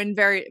 you know, in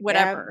very, Yep.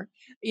 whatever,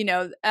 you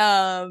know,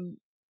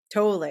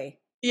 Totally.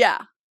 yeah.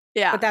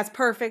 Yeah. But that's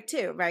perfect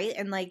too, right?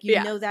 And like, you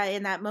Yeah. know that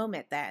in that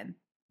moment then.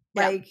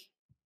 Yeah. Like,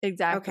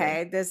 Exactly.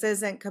 okay, this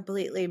isn't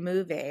completely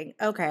moving.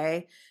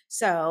 Okay.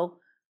 So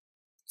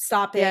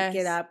stop it, get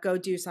Yes. up, go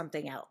do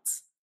something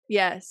else.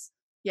 Yes.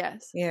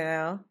 Yes. You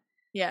know?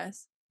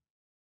 Yes.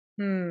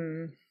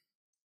 Hmm.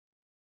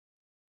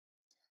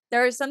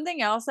 There was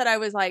something else that I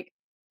was like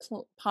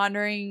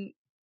pondering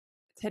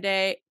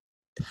today,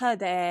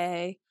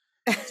 today,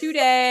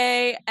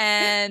 today,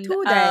 and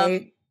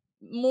Today.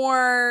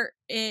 more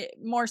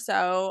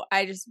so,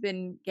 I just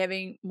been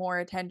giving more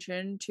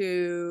attention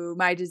to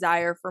my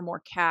desire for more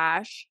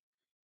cash,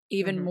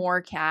 even Mm-hmm.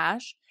 more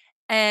cash.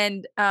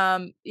 And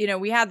you know,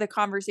 we had the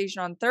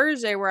conversation on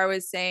Thursday where I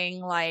was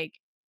saying like,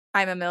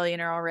 I'm a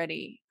millionaire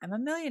already. I'm a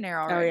millionaire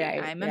Oh already.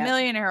 yeah. I'm a Yeah.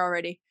 millionaire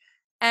already.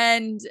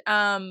 And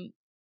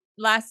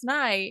last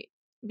night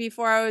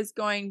before I was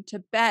going to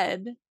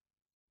bed,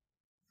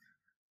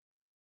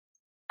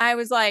 I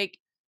was like,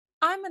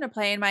 I'm going to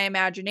play in my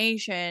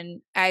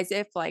imagination as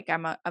if like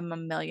I'm a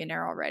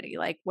millionaire already.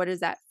 Like, what does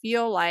that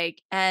feel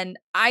like? And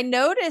I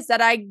noticed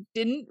that I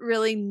didn't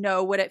really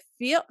know what it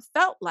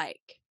felt like.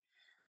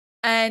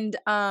 And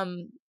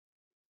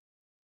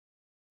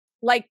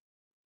like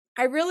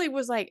I really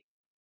was like,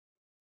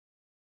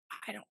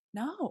 I don't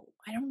know.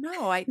 I don't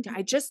know. I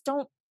just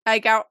don't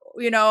like out,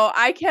 you know,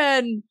 I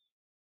can.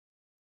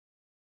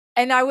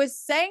 And I was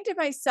saying to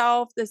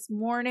myself this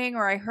morning,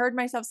 or I heard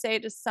myself say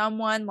it to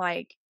someone,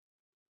 like,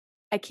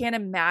 I can't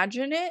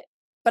imagine it,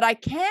 but I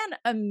can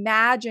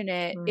imagine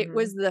it. It Mm-hmm.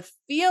 was the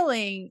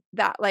feeling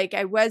that like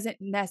I wasn't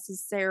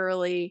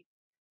necessarily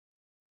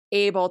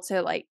able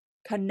to like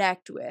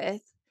connect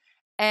with.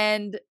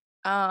 And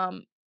I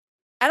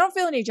don't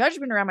feel any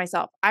judgment around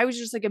myself. I was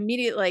just like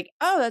immediately like,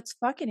 oh, that's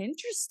fucking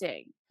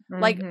interesting.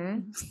 Like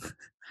Mm-hmm.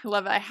 I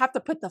love it. I have to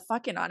put the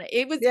fucking on it.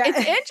 It's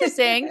Yeah.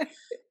 interesting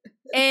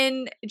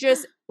and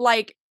just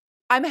like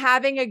I'm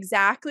having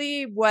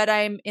exactly what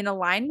I'm in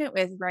alignment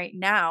with right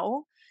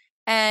now.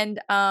 And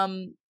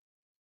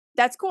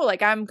that's cool.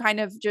 Like I'm kind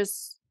of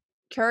just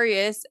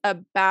curious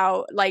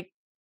about like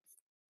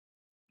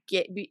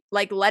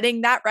like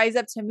letting that rise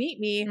up to meet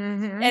me.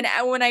 And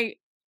Mm-hmm.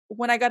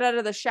 when I got out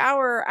of the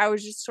shower, I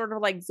was just sort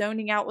of like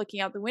zoning out,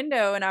 looking out the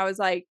window, and I was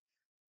like,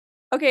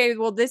 okay,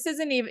 well, this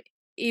isn't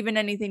even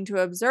anything to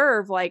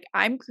observe. Like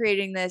I'm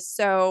creating this,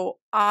 so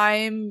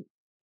I'm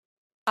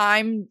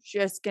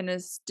just gonna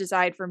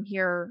decide from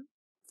here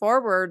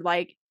forward,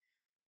 like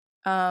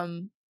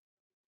um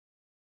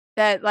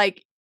that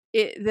like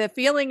the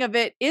feeling of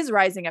it is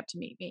rising up to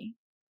meet me.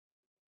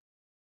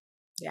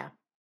 Yeah.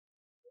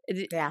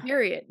 Yeah.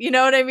 Period. You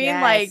know what I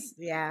mean? Like, Yes.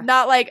 Yeah.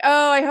 not like,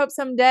 oh, I hope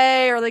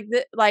someday, or like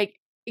like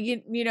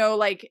you know,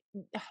 like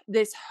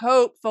this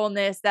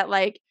hopefulness that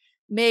like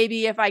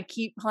maybe if I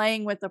keep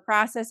playing with the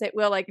process, it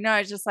will. Like, no,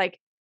 it's just like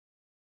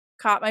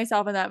caught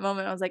myself in that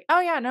moment. I was like,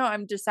 oh yeah, no,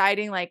 I'm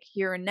deciding like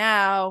here and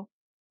now,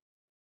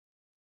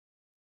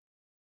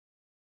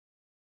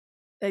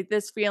 like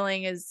this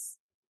feeling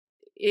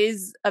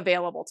is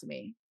available to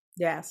me.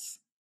 Yes.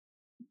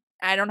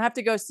 I don't have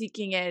to go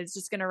seeking it. It's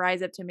just gonna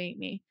rise up to meet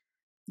me.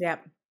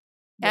 Yep.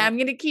 And Yep. I'm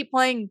gonna keep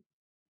playing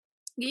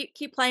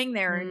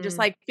there and just Mm.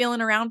 like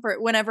feeling around for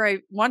it whenever I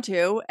want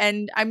to.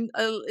 And I'm,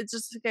 it's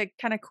just like,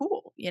 kind of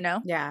cool, you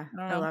know? Yeah. I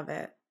don't I know. love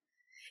it.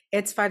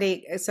 It's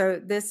funny.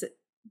 So this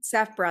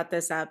Seth brought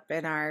this up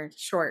in our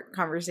short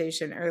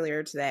conversation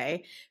earlier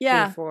today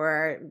Yeah.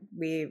 before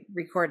we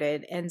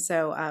recorded. And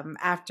so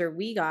after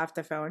we got off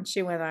the phone,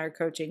 she went on our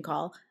coaching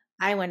call.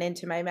 I went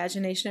into my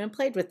imagination and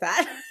played with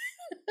that.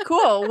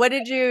 Cool. What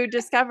did you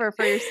discover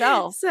for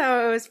yourself?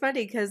 So it was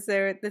funny because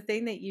the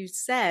thing that you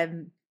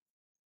said,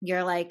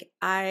 you're like,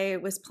 I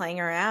was playing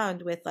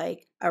around with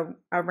like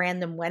a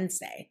random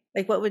Wednesday.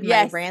 Like, what would my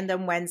Yes.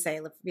 random Wednesday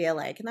feel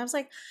like? And I was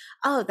like,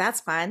 oh,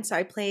 that's fun. So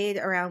I played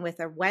around with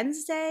a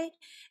Wednesday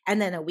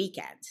and then a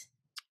weekend.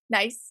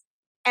 Nice.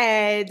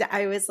 And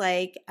I was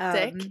like,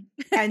 Sick.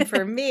 and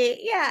for me,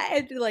 yeah.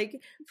 And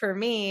like for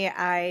me,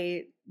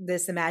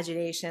 this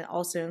imagination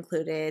also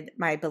included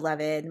my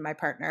beloved, my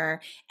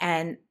partner,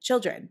 and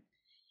children.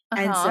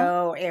 And Uh-huh.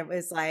 so it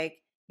was like,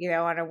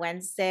 on a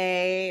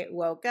Wednesday,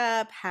 woke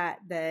up, had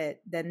the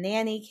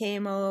nanny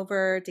came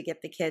over to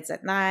get the kids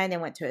at 9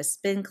 and went to a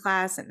spin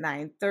class at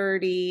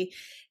 9:30.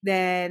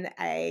 Then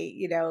I,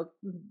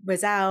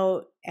 was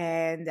out,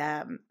 and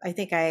I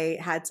think I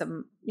had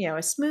some, a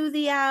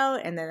smoothie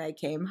out, and then I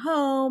came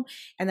home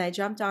and I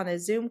jumped on a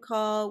Zoom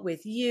call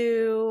with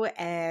you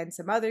and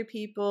some other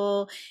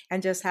people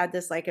and just had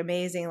this like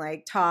amazing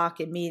like talk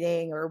and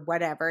meeting or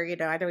whatever.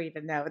 I don't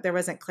even know. There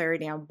wasn't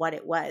clarity on what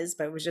it was,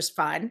 but it was just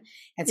fun.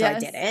 And so I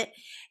did Yes. it.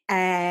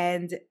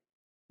 And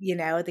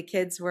the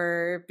kids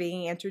were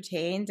being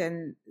entertained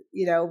and,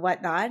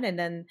 whatnot. And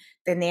then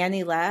the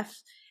nanny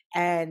left,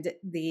 and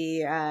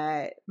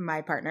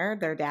my partner,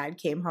 their dad,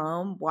 came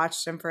home,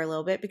 watched them for a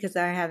little bit because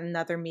I had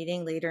another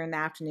meeting later in the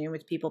afternoon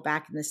with people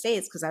back in the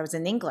States because I was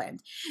in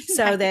England.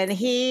 So Nice. then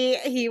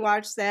he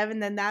watched them,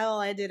 and then that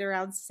all ended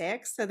around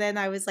 6. So then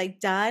I was like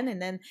done, and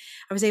then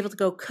I was able to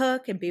go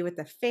cook and be with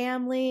the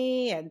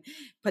family and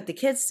put the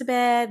kids to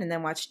bed and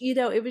then watch.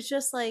 It was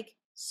just like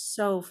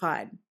so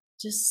fun.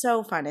 Just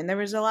so fun. And there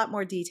was a lot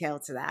more detail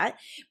to that,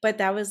 but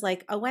that was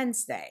like a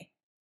Wednesday.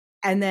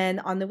 And then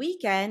on the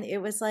weekend, it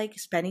was like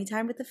spending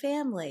time with the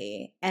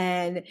family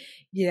and,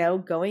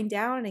 going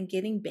down and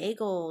getting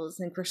bagels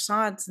and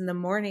croissants in the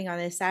morning on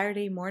a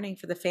Saturday morning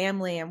for the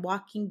family and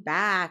walking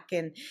back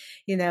and,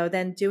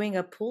 then doing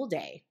a pool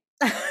day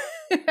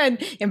and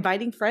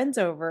inviting friends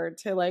over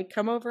to like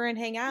come over and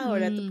hang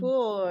out at the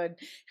pool and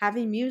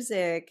having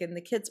music and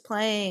the kids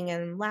playing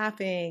and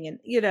laughing and,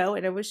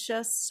 and it was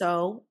just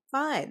so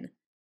fun.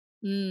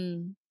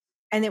 Mm.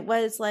 And it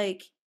was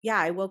like, yeah,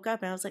 I woke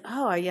up and I was like,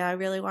 oh, yeah, I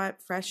really want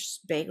fresh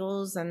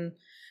bagels and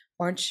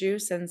orange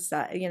juice and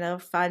stuff,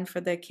 fun for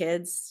the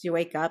kids. You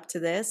wake up to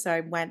this. So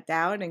I went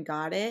down and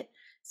got it.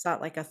 It's not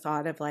like a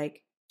thought of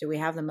like, do we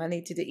have the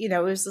money to do,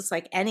 it was just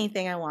like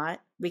anything I want,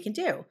 we can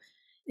do.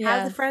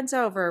 Have the Yes. friends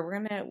over.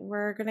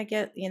 We're gonna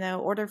get,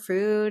 order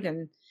food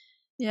and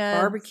Yes.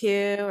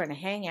 barbecue and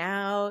hang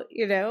out,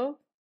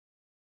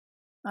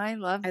 I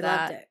love I loved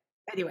that. it.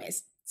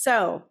 Anyways,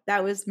 so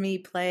that was me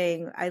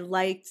playing. I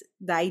liked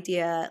the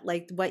idea,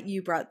 like what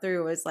you brought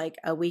through was like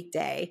a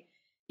weekday.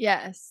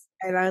 Yes.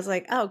 And I was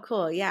like, oh,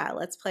 cool. Yeah,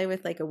 let's play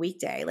with like a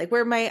weekday. Like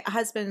where my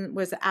husband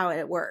was out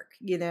at work,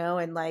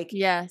 and like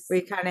Yes.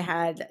 we kind of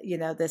had,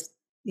 this,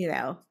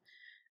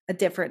 a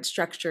different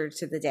structure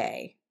to the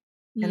day.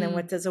 And then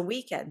what Mm. does a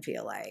weekend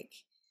feel like?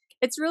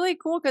 It's really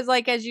cool because,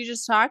 like, as you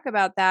just talk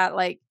about that,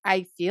 like,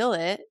 I feel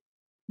it.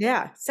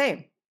 Yeah,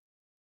 same.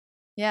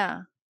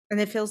 Yeah. And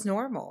it feels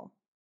normal,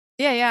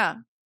 Yeah. Yeah.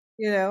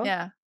 you know?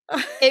 Yeah.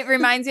 It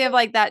reminds me of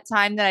like that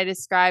time that I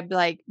described,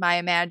 like my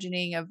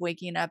imagining of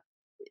waking up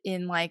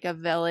in like a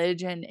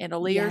village in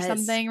Italy or Yes.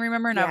 something.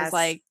 Remember? And I was Yes.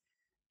 like,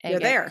 I You're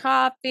get there. Yeah.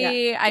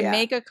 coffee, I Yeah.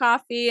 make a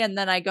coffee, and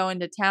then I go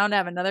into town to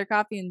have another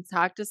coffee and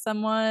talk to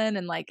someone.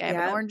 And like I have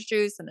an Yeah. orange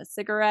juice and a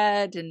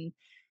cigarette. And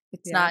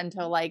it's Yeah. not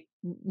until like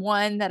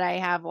 1 that I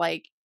have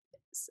like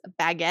a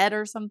baguette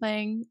or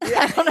something. I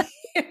Yeah. don't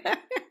know.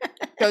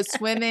 Go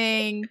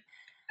swimming.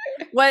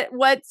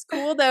 What's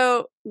cool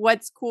though,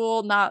 what's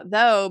cool not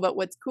though, but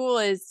what's cool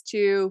is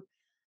to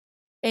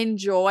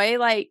enjoy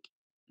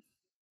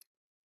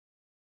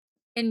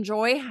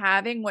enjoy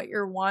having what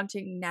you're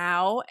wanting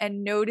now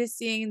and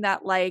noticing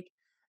that like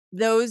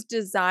those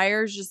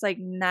desires just like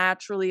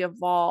naturally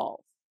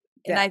evolve.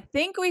 And Yeah. I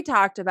think we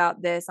talked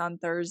about this on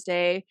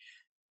Thursday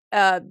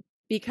uh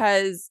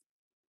because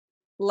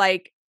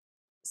like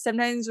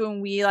sometimes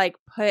when we like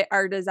put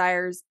our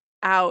desires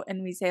out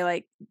and we say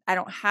like I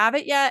don't have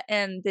it yet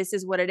and this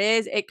is what it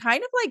is, it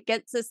kind of like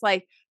gets this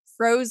like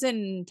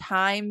frozen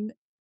time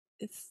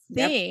Yep.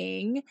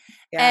 thing.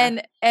 Yeah.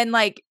 And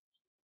like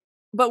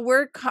but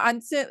we're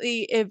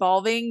constantly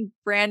evolving,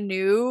 brand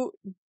new,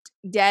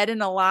 dead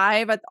and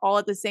alive all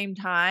at the same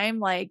time,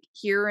 like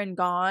here and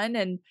gone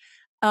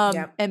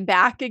Yep. and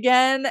back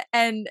again.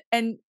 And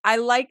I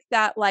like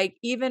that, like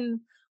even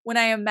when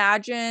I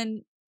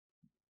imagine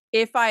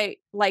if I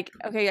like,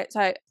 okay,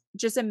 so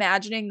just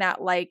imagining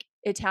that like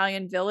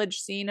Italian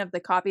village scene of the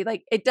coffee,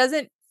 like it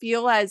doesn't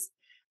feel as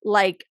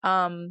like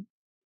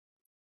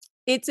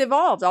it's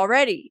evolved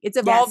already. It's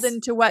evolved Yes.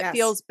 into what Yes.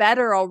 feels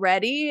better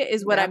already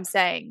is what I'm Yep.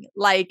 saying.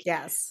 Like,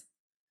 Yes.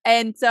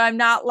 and so I'm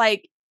not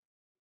like,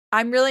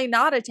 I'm really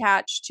not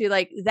attached to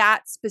like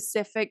that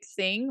specific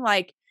thing,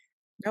 like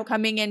Nope.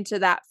 coming into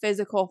that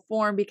physical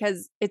form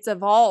because it's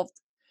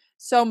evolved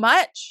so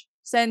much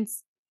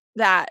since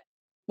that,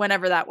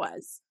 whenever that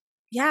was.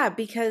 Yeah,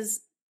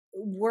 because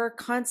we're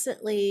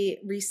constantly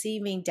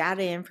receiving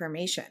data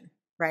information,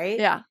 right?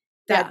 Yeah.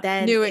 That Yeah.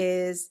 then New.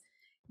 is,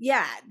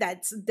 yeah,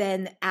 that's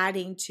then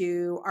adding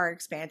to our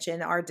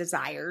expansion, our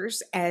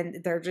desires,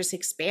 and they're just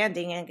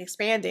expanding and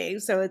expanding.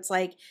 So it's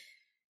like,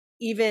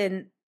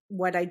 even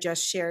what I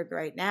just shared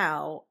right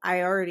now,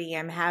 I already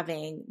am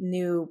having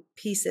new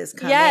pieces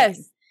come in,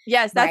 Yes.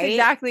 Yes. That's right?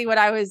 exactly what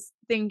I was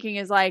thinking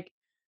is like,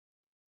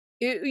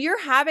 you're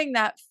having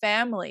that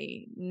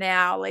family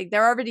now, like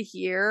they're already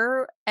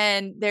here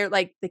and they're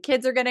like the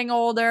kids are getting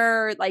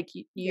older, like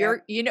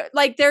you're Yep.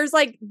 like there's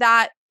like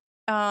that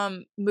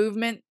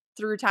movement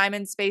through time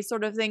and space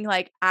sort of thing,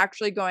 like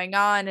actually going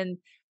on, and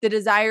the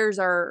desires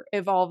are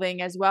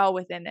evolving as well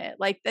within it.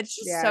 Like that's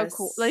just so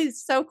cool. Like, Yes.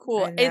 it's so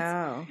cool. I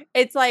know.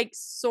 It's like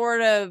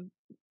sort of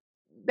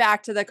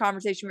back to the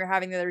conversation we were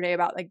having the other day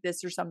about like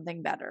this or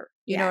something better.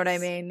 You know what I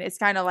Yes. mean? It's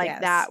kind of like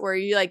Yes. that where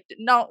you like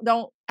no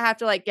don't have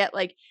to like get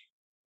like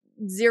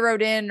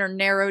zeroed in or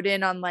narrowed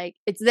in on like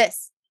it's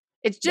this.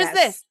 It's just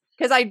Yes. this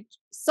because I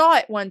saw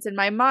it once in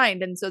my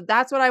mind and so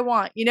that's what I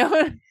want, you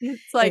know?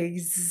 It's like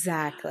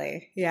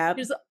Exactly. Yep.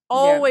 just Yep.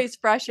 always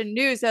fresh and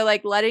new. So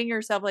like letting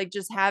yourself like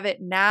just have it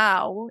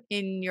now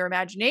in your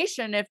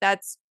imagination, if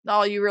that's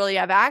all you really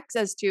have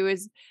access to,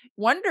 is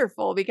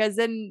wonderful because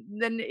then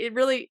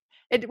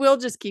it will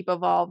just keep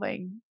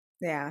evolving.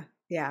 Yeah.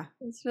 Yeah.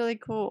 It's really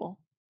cool.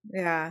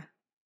 Yeah.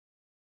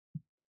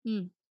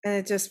 Hmm. And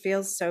it just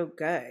feels so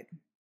good,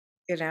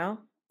 you know?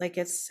 Like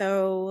it's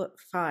so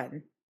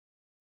fun.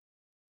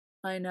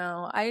 I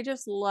know. I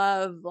just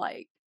love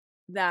like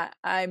that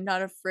I'm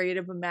not afraid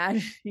of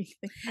imagining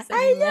things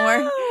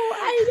anymore.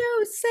 I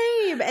know,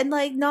 same. And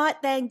like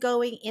not then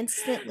going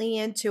instantly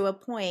into a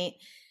point.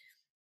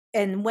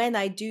 And when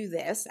I do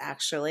this,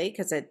 actually,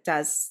 because it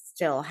does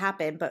still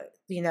happen, but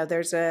you know,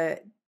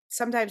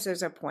 sometimes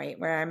there's a point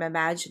where I'm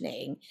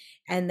imagining,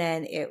 and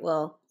then it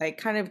will like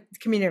kind of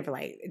Community of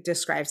Light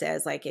describes it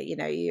as like it, you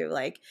know, you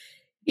like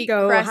Peak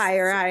go crests.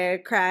 higher,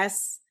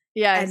 crests,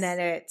 and then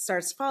Yes. it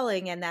starts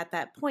falling, and at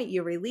that point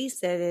you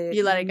release it, and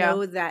You let you it go.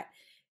 know that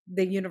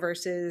the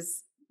universe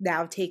is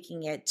now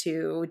taking it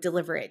to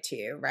deliver it to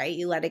you, right?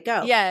 You let it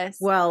go. Yes.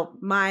 Well,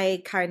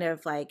 my kind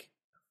of like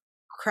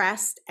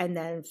crest and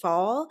then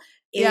fall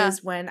Yeah.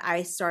 is when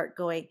I start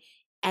going,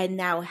 and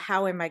now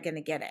how am I going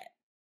to get it?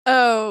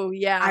 Oh,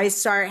 yeah. I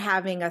start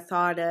having a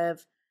thought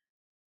of,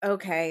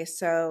 okay,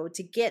 so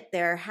to get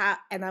there, how,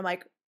 and I'm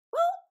like,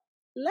 well,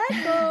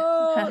 let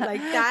go.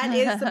 Like that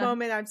is the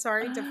moment I'm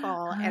starting to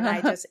fall. And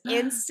I just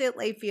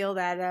instantly feel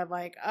that. And I'm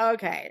like,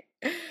 okay,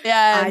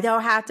 Yes. I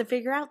don't have to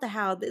figure out the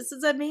how. This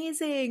is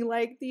amazing.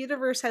 Like the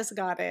universe has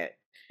got it.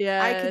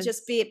 Yes. I could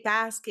just be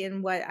bask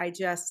in what I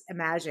just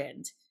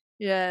imagined.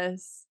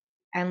 Yes.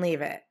 And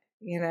leave it,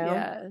 you know?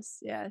 Yes.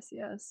 Yes.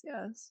 Yes.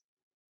 Yes.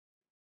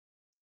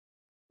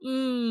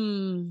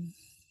 Mm.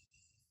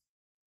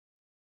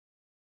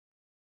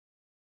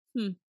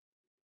 Hmm.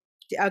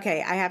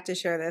 Okay, I have to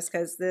share this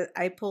because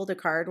I pulled a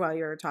card while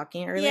you were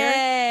talking earlier.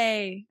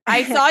 Yay.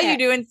 I saw you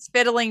doing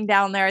fiddling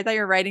down there. I thought you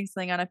were writing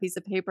something on a piece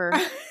of paper.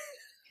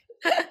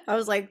 I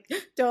was like,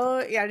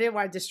 don't, yeah, I didn't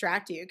want to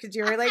distract you because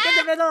you were like in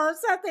the middle of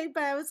something,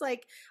 but I was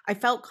like, I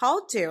felt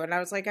called to, and I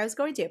was like, I was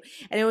going to.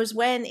 And it was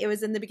when it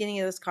was in the beginning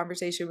of this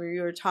conversation where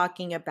you were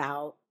talking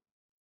about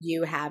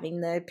you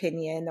having the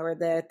opinion or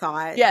the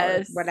thought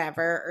or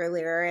whatever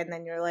earlier. And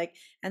then you're like,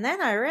 and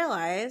then I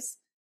realized,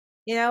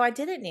 you know, I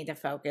didn't need to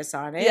focus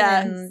on it.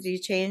 Yes. And you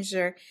changed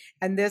your,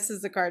 and this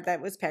is the card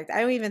that was picked.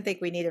 I don't even think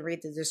we need to read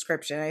the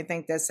description. I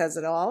think this says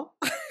it all.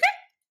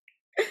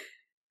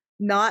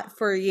 Not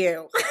for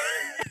you.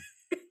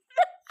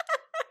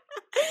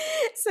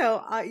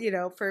 So, you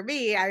know, for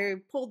me, I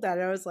pulled that.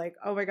 I was like,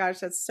 oh my gosh,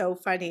 that's so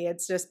funny.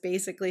 It's just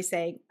basically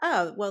saying,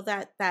 oh, well,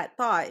 that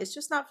thought is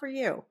just not for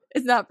you.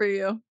 It's not for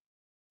you.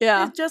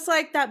 Yeah. It's just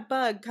like that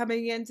bug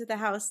coming into the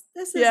house.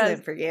 This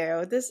isn't for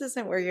you. This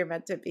isn't where you're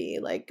meant to be.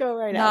 Like, go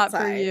right not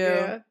outside. For you.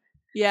 Yeah.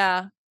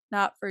 Yeah.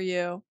 Not for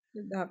you.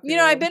 Not for you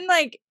know, I've been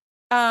like,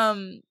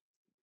 kind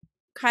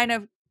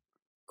of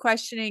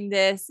questioning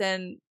this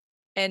and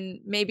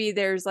maybe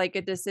there's like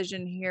a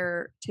decision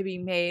here to be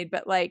made,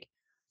 but like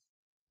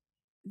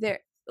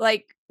there,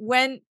 like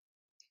when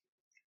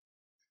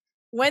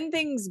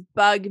things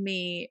bug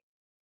me,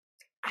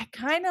 I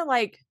kind of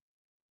like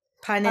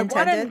pun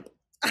intended.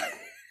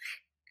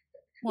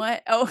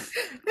 What? Oh,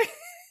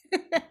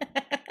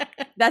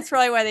 that's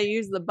probably why they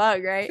use the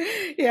bug, right?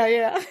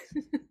 Yeah.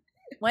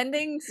 When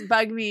things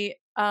bug me,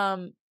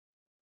 I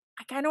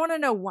kind of want to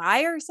know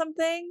why or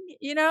something,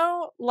 you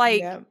know,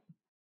 like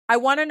I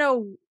want to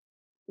know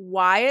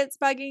why it's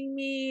bugging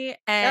me,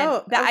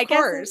 and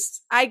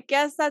I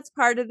guess that's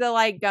part of the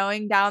like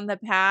going down the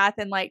path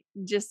and like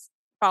just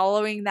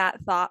following that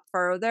thought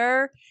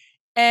further.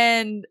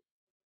 And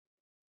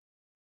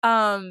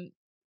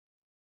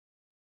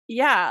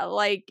yeah,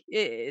 like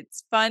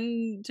it's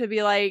fun to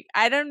be like,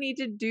 I don't need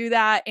to do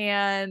that,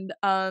 and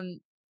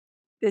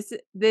this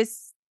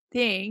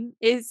thing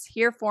is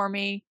here for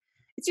me.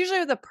 It's usually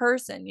with a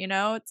person, you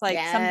know, it's like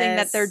something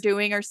that they're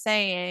doing or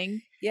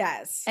saying.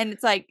 Yes. And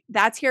it's like,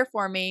 that's here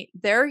for me.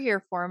 They're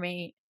here for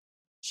me,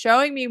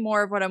 showing me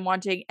more of what I'm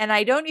wanting. And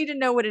I don't need to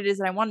know what it is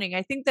that I'm wanting.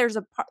 I think there's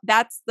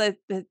that's the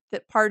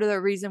part of the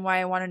reason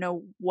why I want to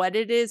know what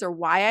it is or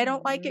why I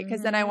don't like it.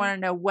 Cause then I want to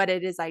know what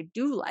it is I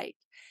do like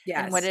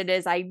and what it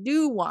is I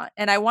do want.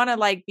 And I want to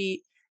like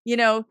be, you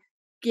know,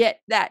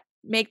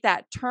 make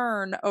that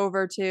turn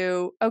over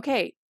to,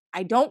 okay,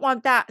 I don't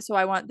want that. So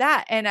I want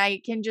that. And I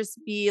can just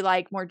be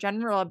like more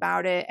general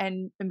about it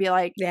and be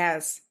like,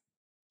 yes.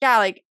 Yeah,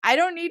 like I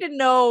don't need to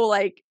know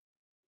like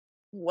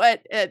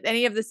what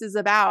any of this is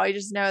about. I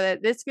just know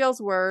that this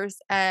feels worse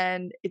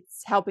and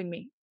it's helping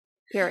me.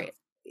 Period.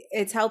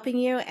 it's helping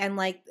you. And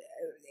like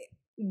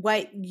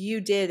what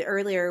you did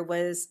earlier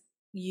was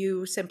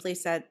you simply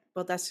said,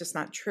 well, that's just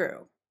not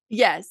true.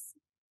 Yes.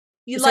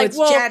 You So like, it's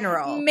well,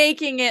 general.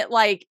 making it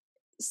like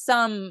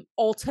some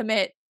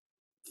ultimate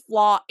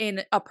flaw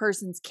in a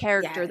person's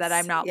character that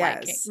I'm not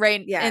liking,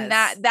 right? And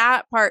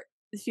that part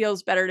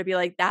feels better to be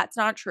like, that's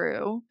not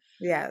true.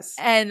 Yes.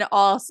 And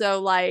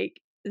also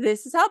like,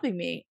 this is helping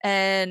me.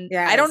 And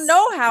I don't Yes.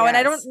 know how, and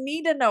I don't Yes.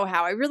 need to know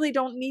how. I really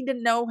don't need to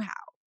know how.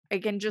 I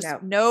can just No.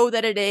 know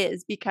that it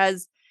is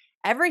because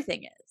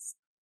everything is.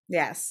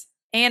 Yes.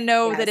 And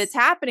know that it's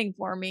happening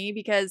for me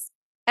because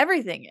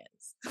everything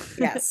is.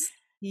 Yes.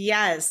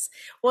 Yes.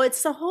 Well,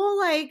 it's the whole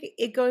like,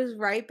 it goes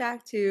right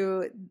back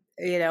to,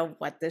 you know,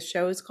 what this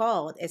show is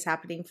called. It's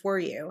happening for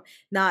you,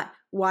 not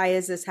why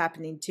is this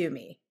happening to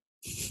me?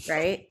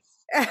 Right?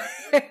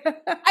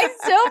 I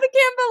still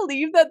can't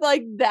believe that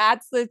like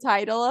that's the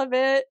title of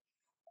it.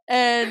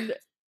 And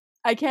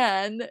I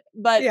can,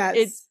 but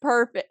it's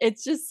perfect.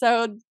 It's just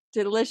so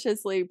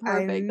deliciously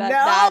perfect that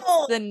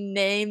that's the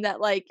name that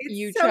like it's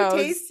you so chose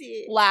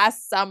tasty.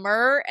 Last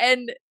summer.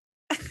 And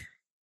it's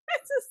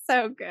just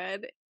so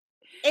good.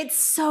 It's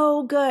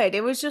so good.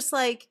 It was just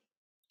like,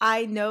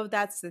 I know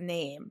that's the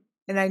name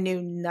and I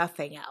knew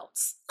nothing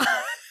else.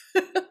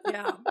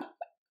 Yeah.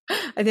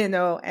 I didn't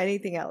know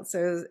anything else.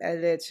 And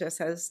it just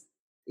has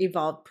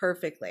evolved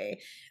perfectly.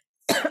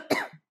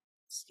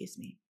 Excuse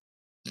me.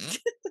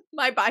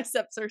 My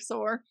biceps are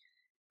sore.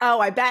 Oh,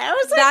 I bet. I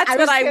was like, that's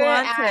what I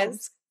wanted.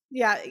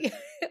 Yeah.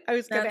 I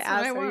was going to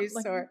ask, are you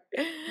like, sore?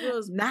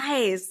 Those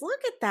nice. Look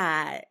at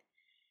that.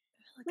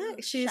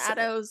 Look, she's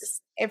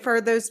shadows. And for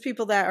those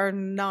people that are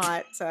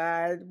not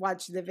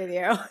watching the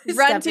video,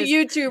 run to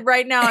YouTube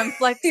right now. I'm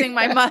flexing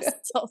my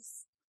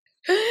muscles.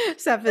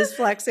 Steph is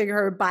flexing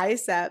her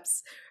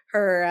biceps.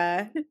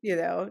 Her, you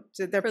know,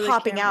 they're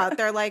popping out.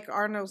 They're like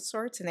Arnold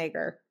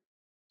Schwarzenegger.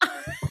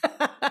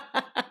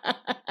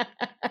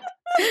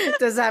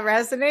 Does that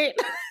resonate?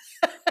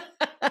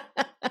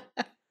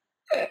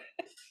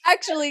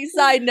 Actually,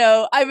 side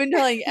note, I've been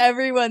telling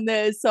everyone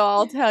this, so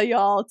I'll tell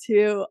y'all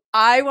too.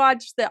 I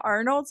watched the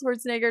Arnold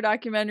Schwarzenegger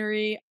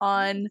documentary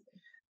on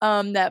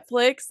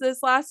Netflix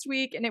this last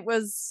week, and it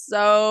was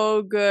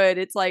so good.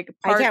 It's like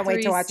part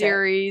 3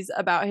 series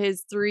about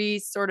his 3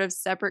 sort of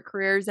separate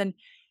careers, and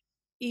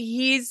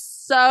he's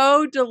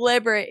so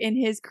deliberate in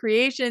his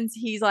creations.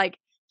 He's like,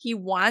 he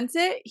wants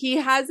it. He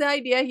has the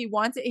idea. He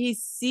wants it. He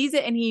sees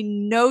it and he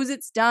knows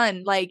it's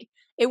done. Like,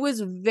 it was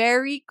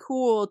very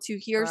cool to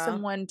hear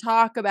someone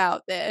talk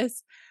about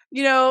this.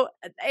 You know,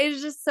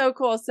 it's just so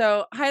cool.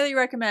 So highly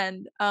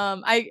recommend.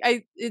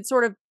 It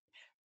sort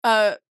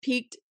of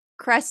peaked,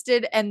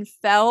 crested, and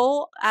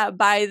fell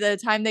by the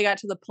time they got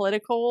to the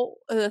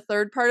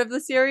third part of the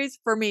series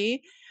for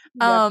me.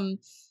 Yep.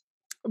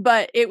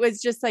 But it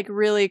was just like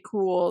really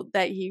cool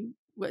that he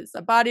was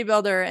a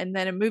bodybuilder and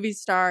then a movie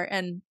star.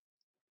 And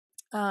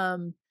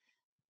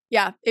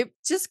yeah, it's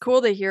just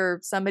cool to hear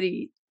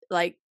somebody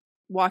like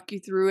walk you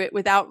through it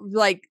without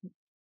like,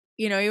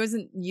 you know, he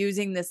wasn't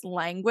using this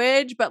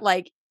language, but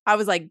like, I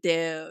was like,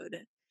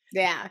 dude.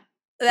 Yeah.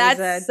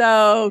 That's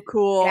so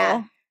cool.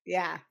 Yeah.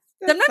 Yeah.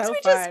 Sometimes we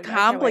just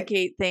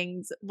complicate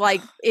things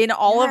like in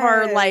all of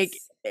our like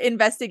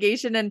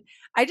investigation. And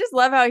I just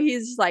love how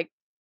he's just like,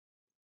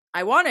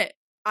 I want it.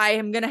 I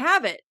am going to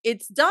have it.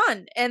 It's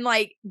done. And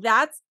like,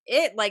 that's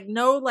it. Like,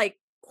 no like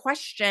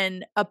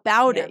question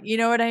about it. You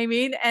know what I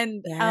mean?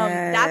 And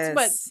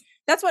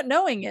that's what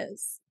knowing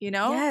is, you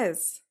know?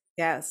 Yes.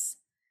 Yes.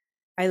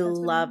 I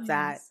love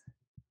that.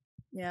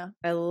 Yeah.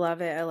 I love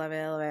it. I love it.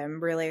 I love it.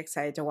 I'm really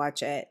excited to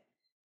watch it.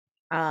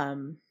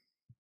 Yeah.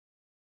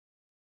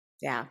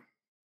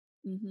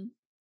 Mm-hmm.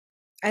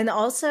 And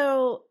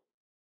also,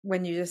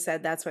 when you just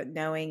said that's what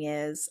knowing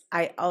is,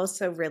 I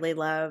also really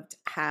loved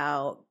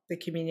how the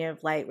Community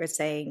of Light was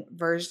saying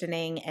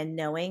versioning and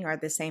knowing are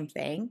the same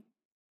thing.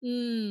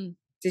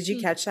 Did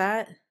you catch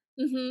that?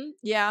 Mm-hmm.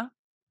 Yeah.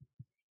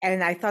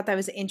 And I thought that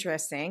was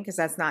interesting because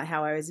that's not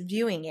how I was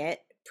viewing it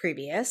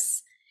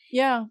previous.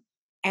 Yeah.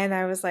 And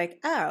I was like,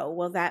 oh,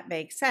 well, that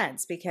makes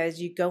sense because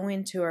you go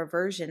into a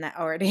version that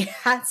already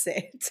has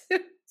it.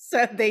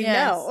 So they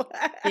know.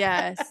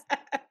 Yes.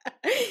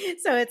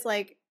 So it's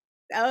like,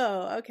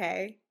 oh,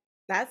 okay.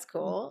 That's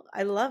cool.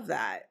 I love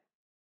that.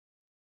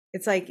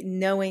 It's like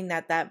knowing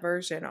that that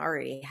version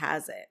already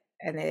has it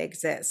and it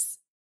exists.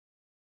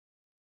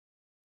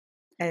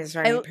 And it's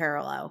running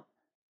parallel.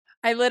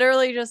 I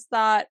literally just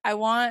thought, I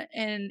want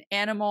an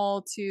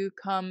animal to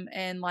come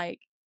and like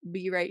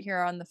be right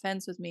here on the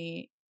fence with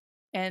me.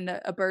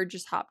 And a bird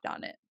just hopped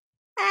on it.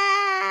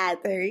 Ah,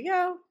 there you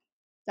go.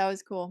 That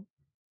was cool.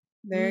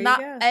 There you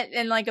go.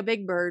 And like a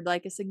big bird,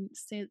 like a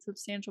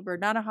substantial bird,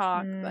 not a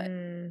hawk, but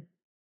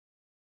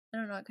I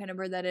don't know what kind of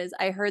bird that is.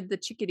 I heard the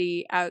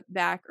chickadee out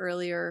back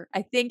earlier.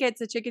 I think it's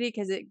a chickadee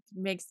because it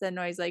makes the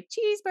noise like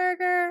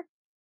cheeseburger.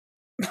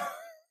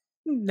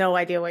 No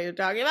idea what you're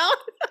talking about.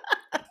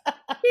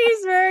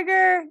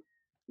 Cheeseburger.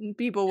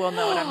 People will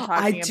know what I'm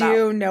talking about. I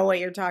do know what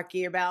you're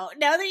talking about.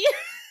 Now that you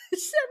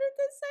said it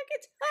the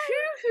second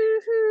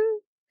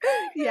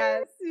time.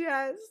 Yes.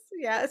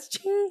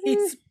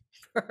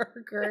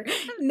 Cheeseburger.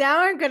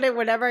 Now I'm gonna,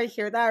 whenever I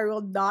hear that, I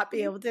will not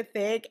be able to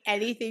think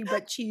anything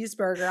but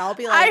cheeseburger. I'll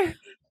be like,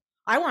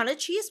 I want a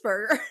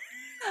cheeseburger.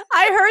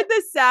 I heard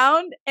the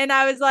sound and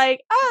I was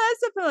like, oh,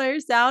 that's a familiar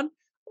sound.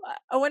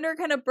 I wonder what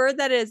kind of bird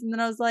that is. And then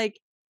I was like,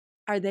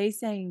 are they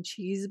saying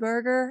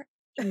cheeseburger?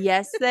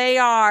 Yes, they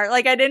are.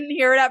 Like, I didn't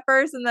hear it at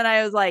first. And then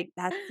I was like,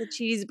 that's the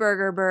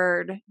cheeseburger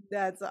bird.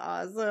 That's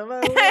awesome.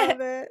 I love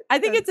it. I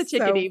think That's it's a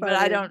chickadee, so but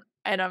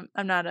I'm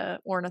not a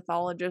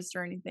ornithologist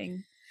or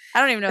anything.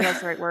 I don't even know if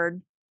that's the right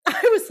word.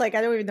 I was like,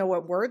 I don't even know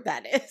what word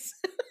that is.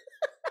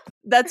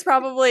 That's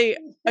probably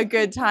a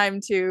good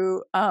time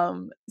to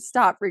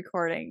stop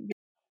recording.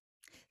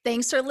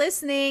 Thanks for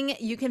listening.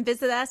 You can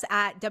visit us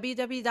at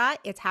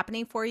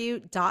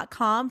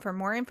www.itshappeningforyou.com for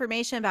more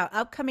information about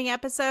upcoming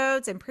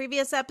episodes and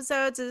previous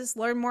episodes, and just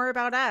learn more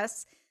about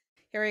us.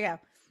 Here we go.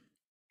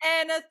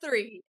 And a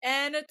 3,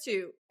 and a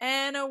 2,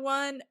 and a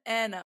 1,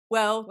 and a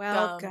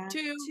welcome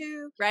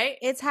to right?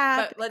 It's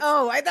happening.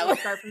 I thought we'd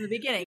start from the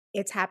beginning.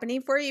 It's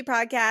Happening For You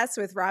podcast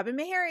with Robin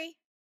Meharry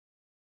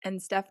and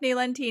Stephanie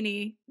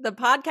Lentini, the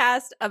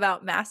podcast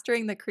about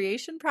mastering the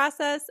creation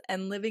process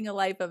and living a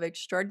life of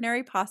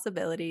extraordinary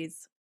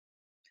possibilities.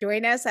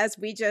 Join us as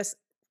we just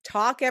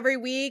talk every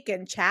week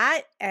and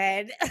chat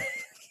and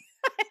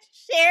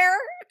share.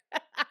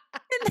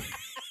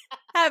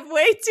 Have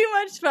way too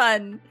much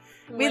fun.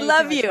 We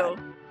love you.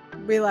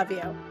 We love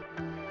you.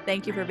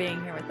 Thank you for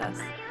being here with us.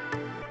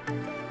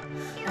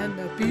 And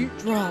the beat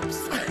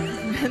drops.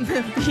 And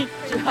the beat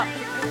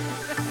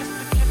drops.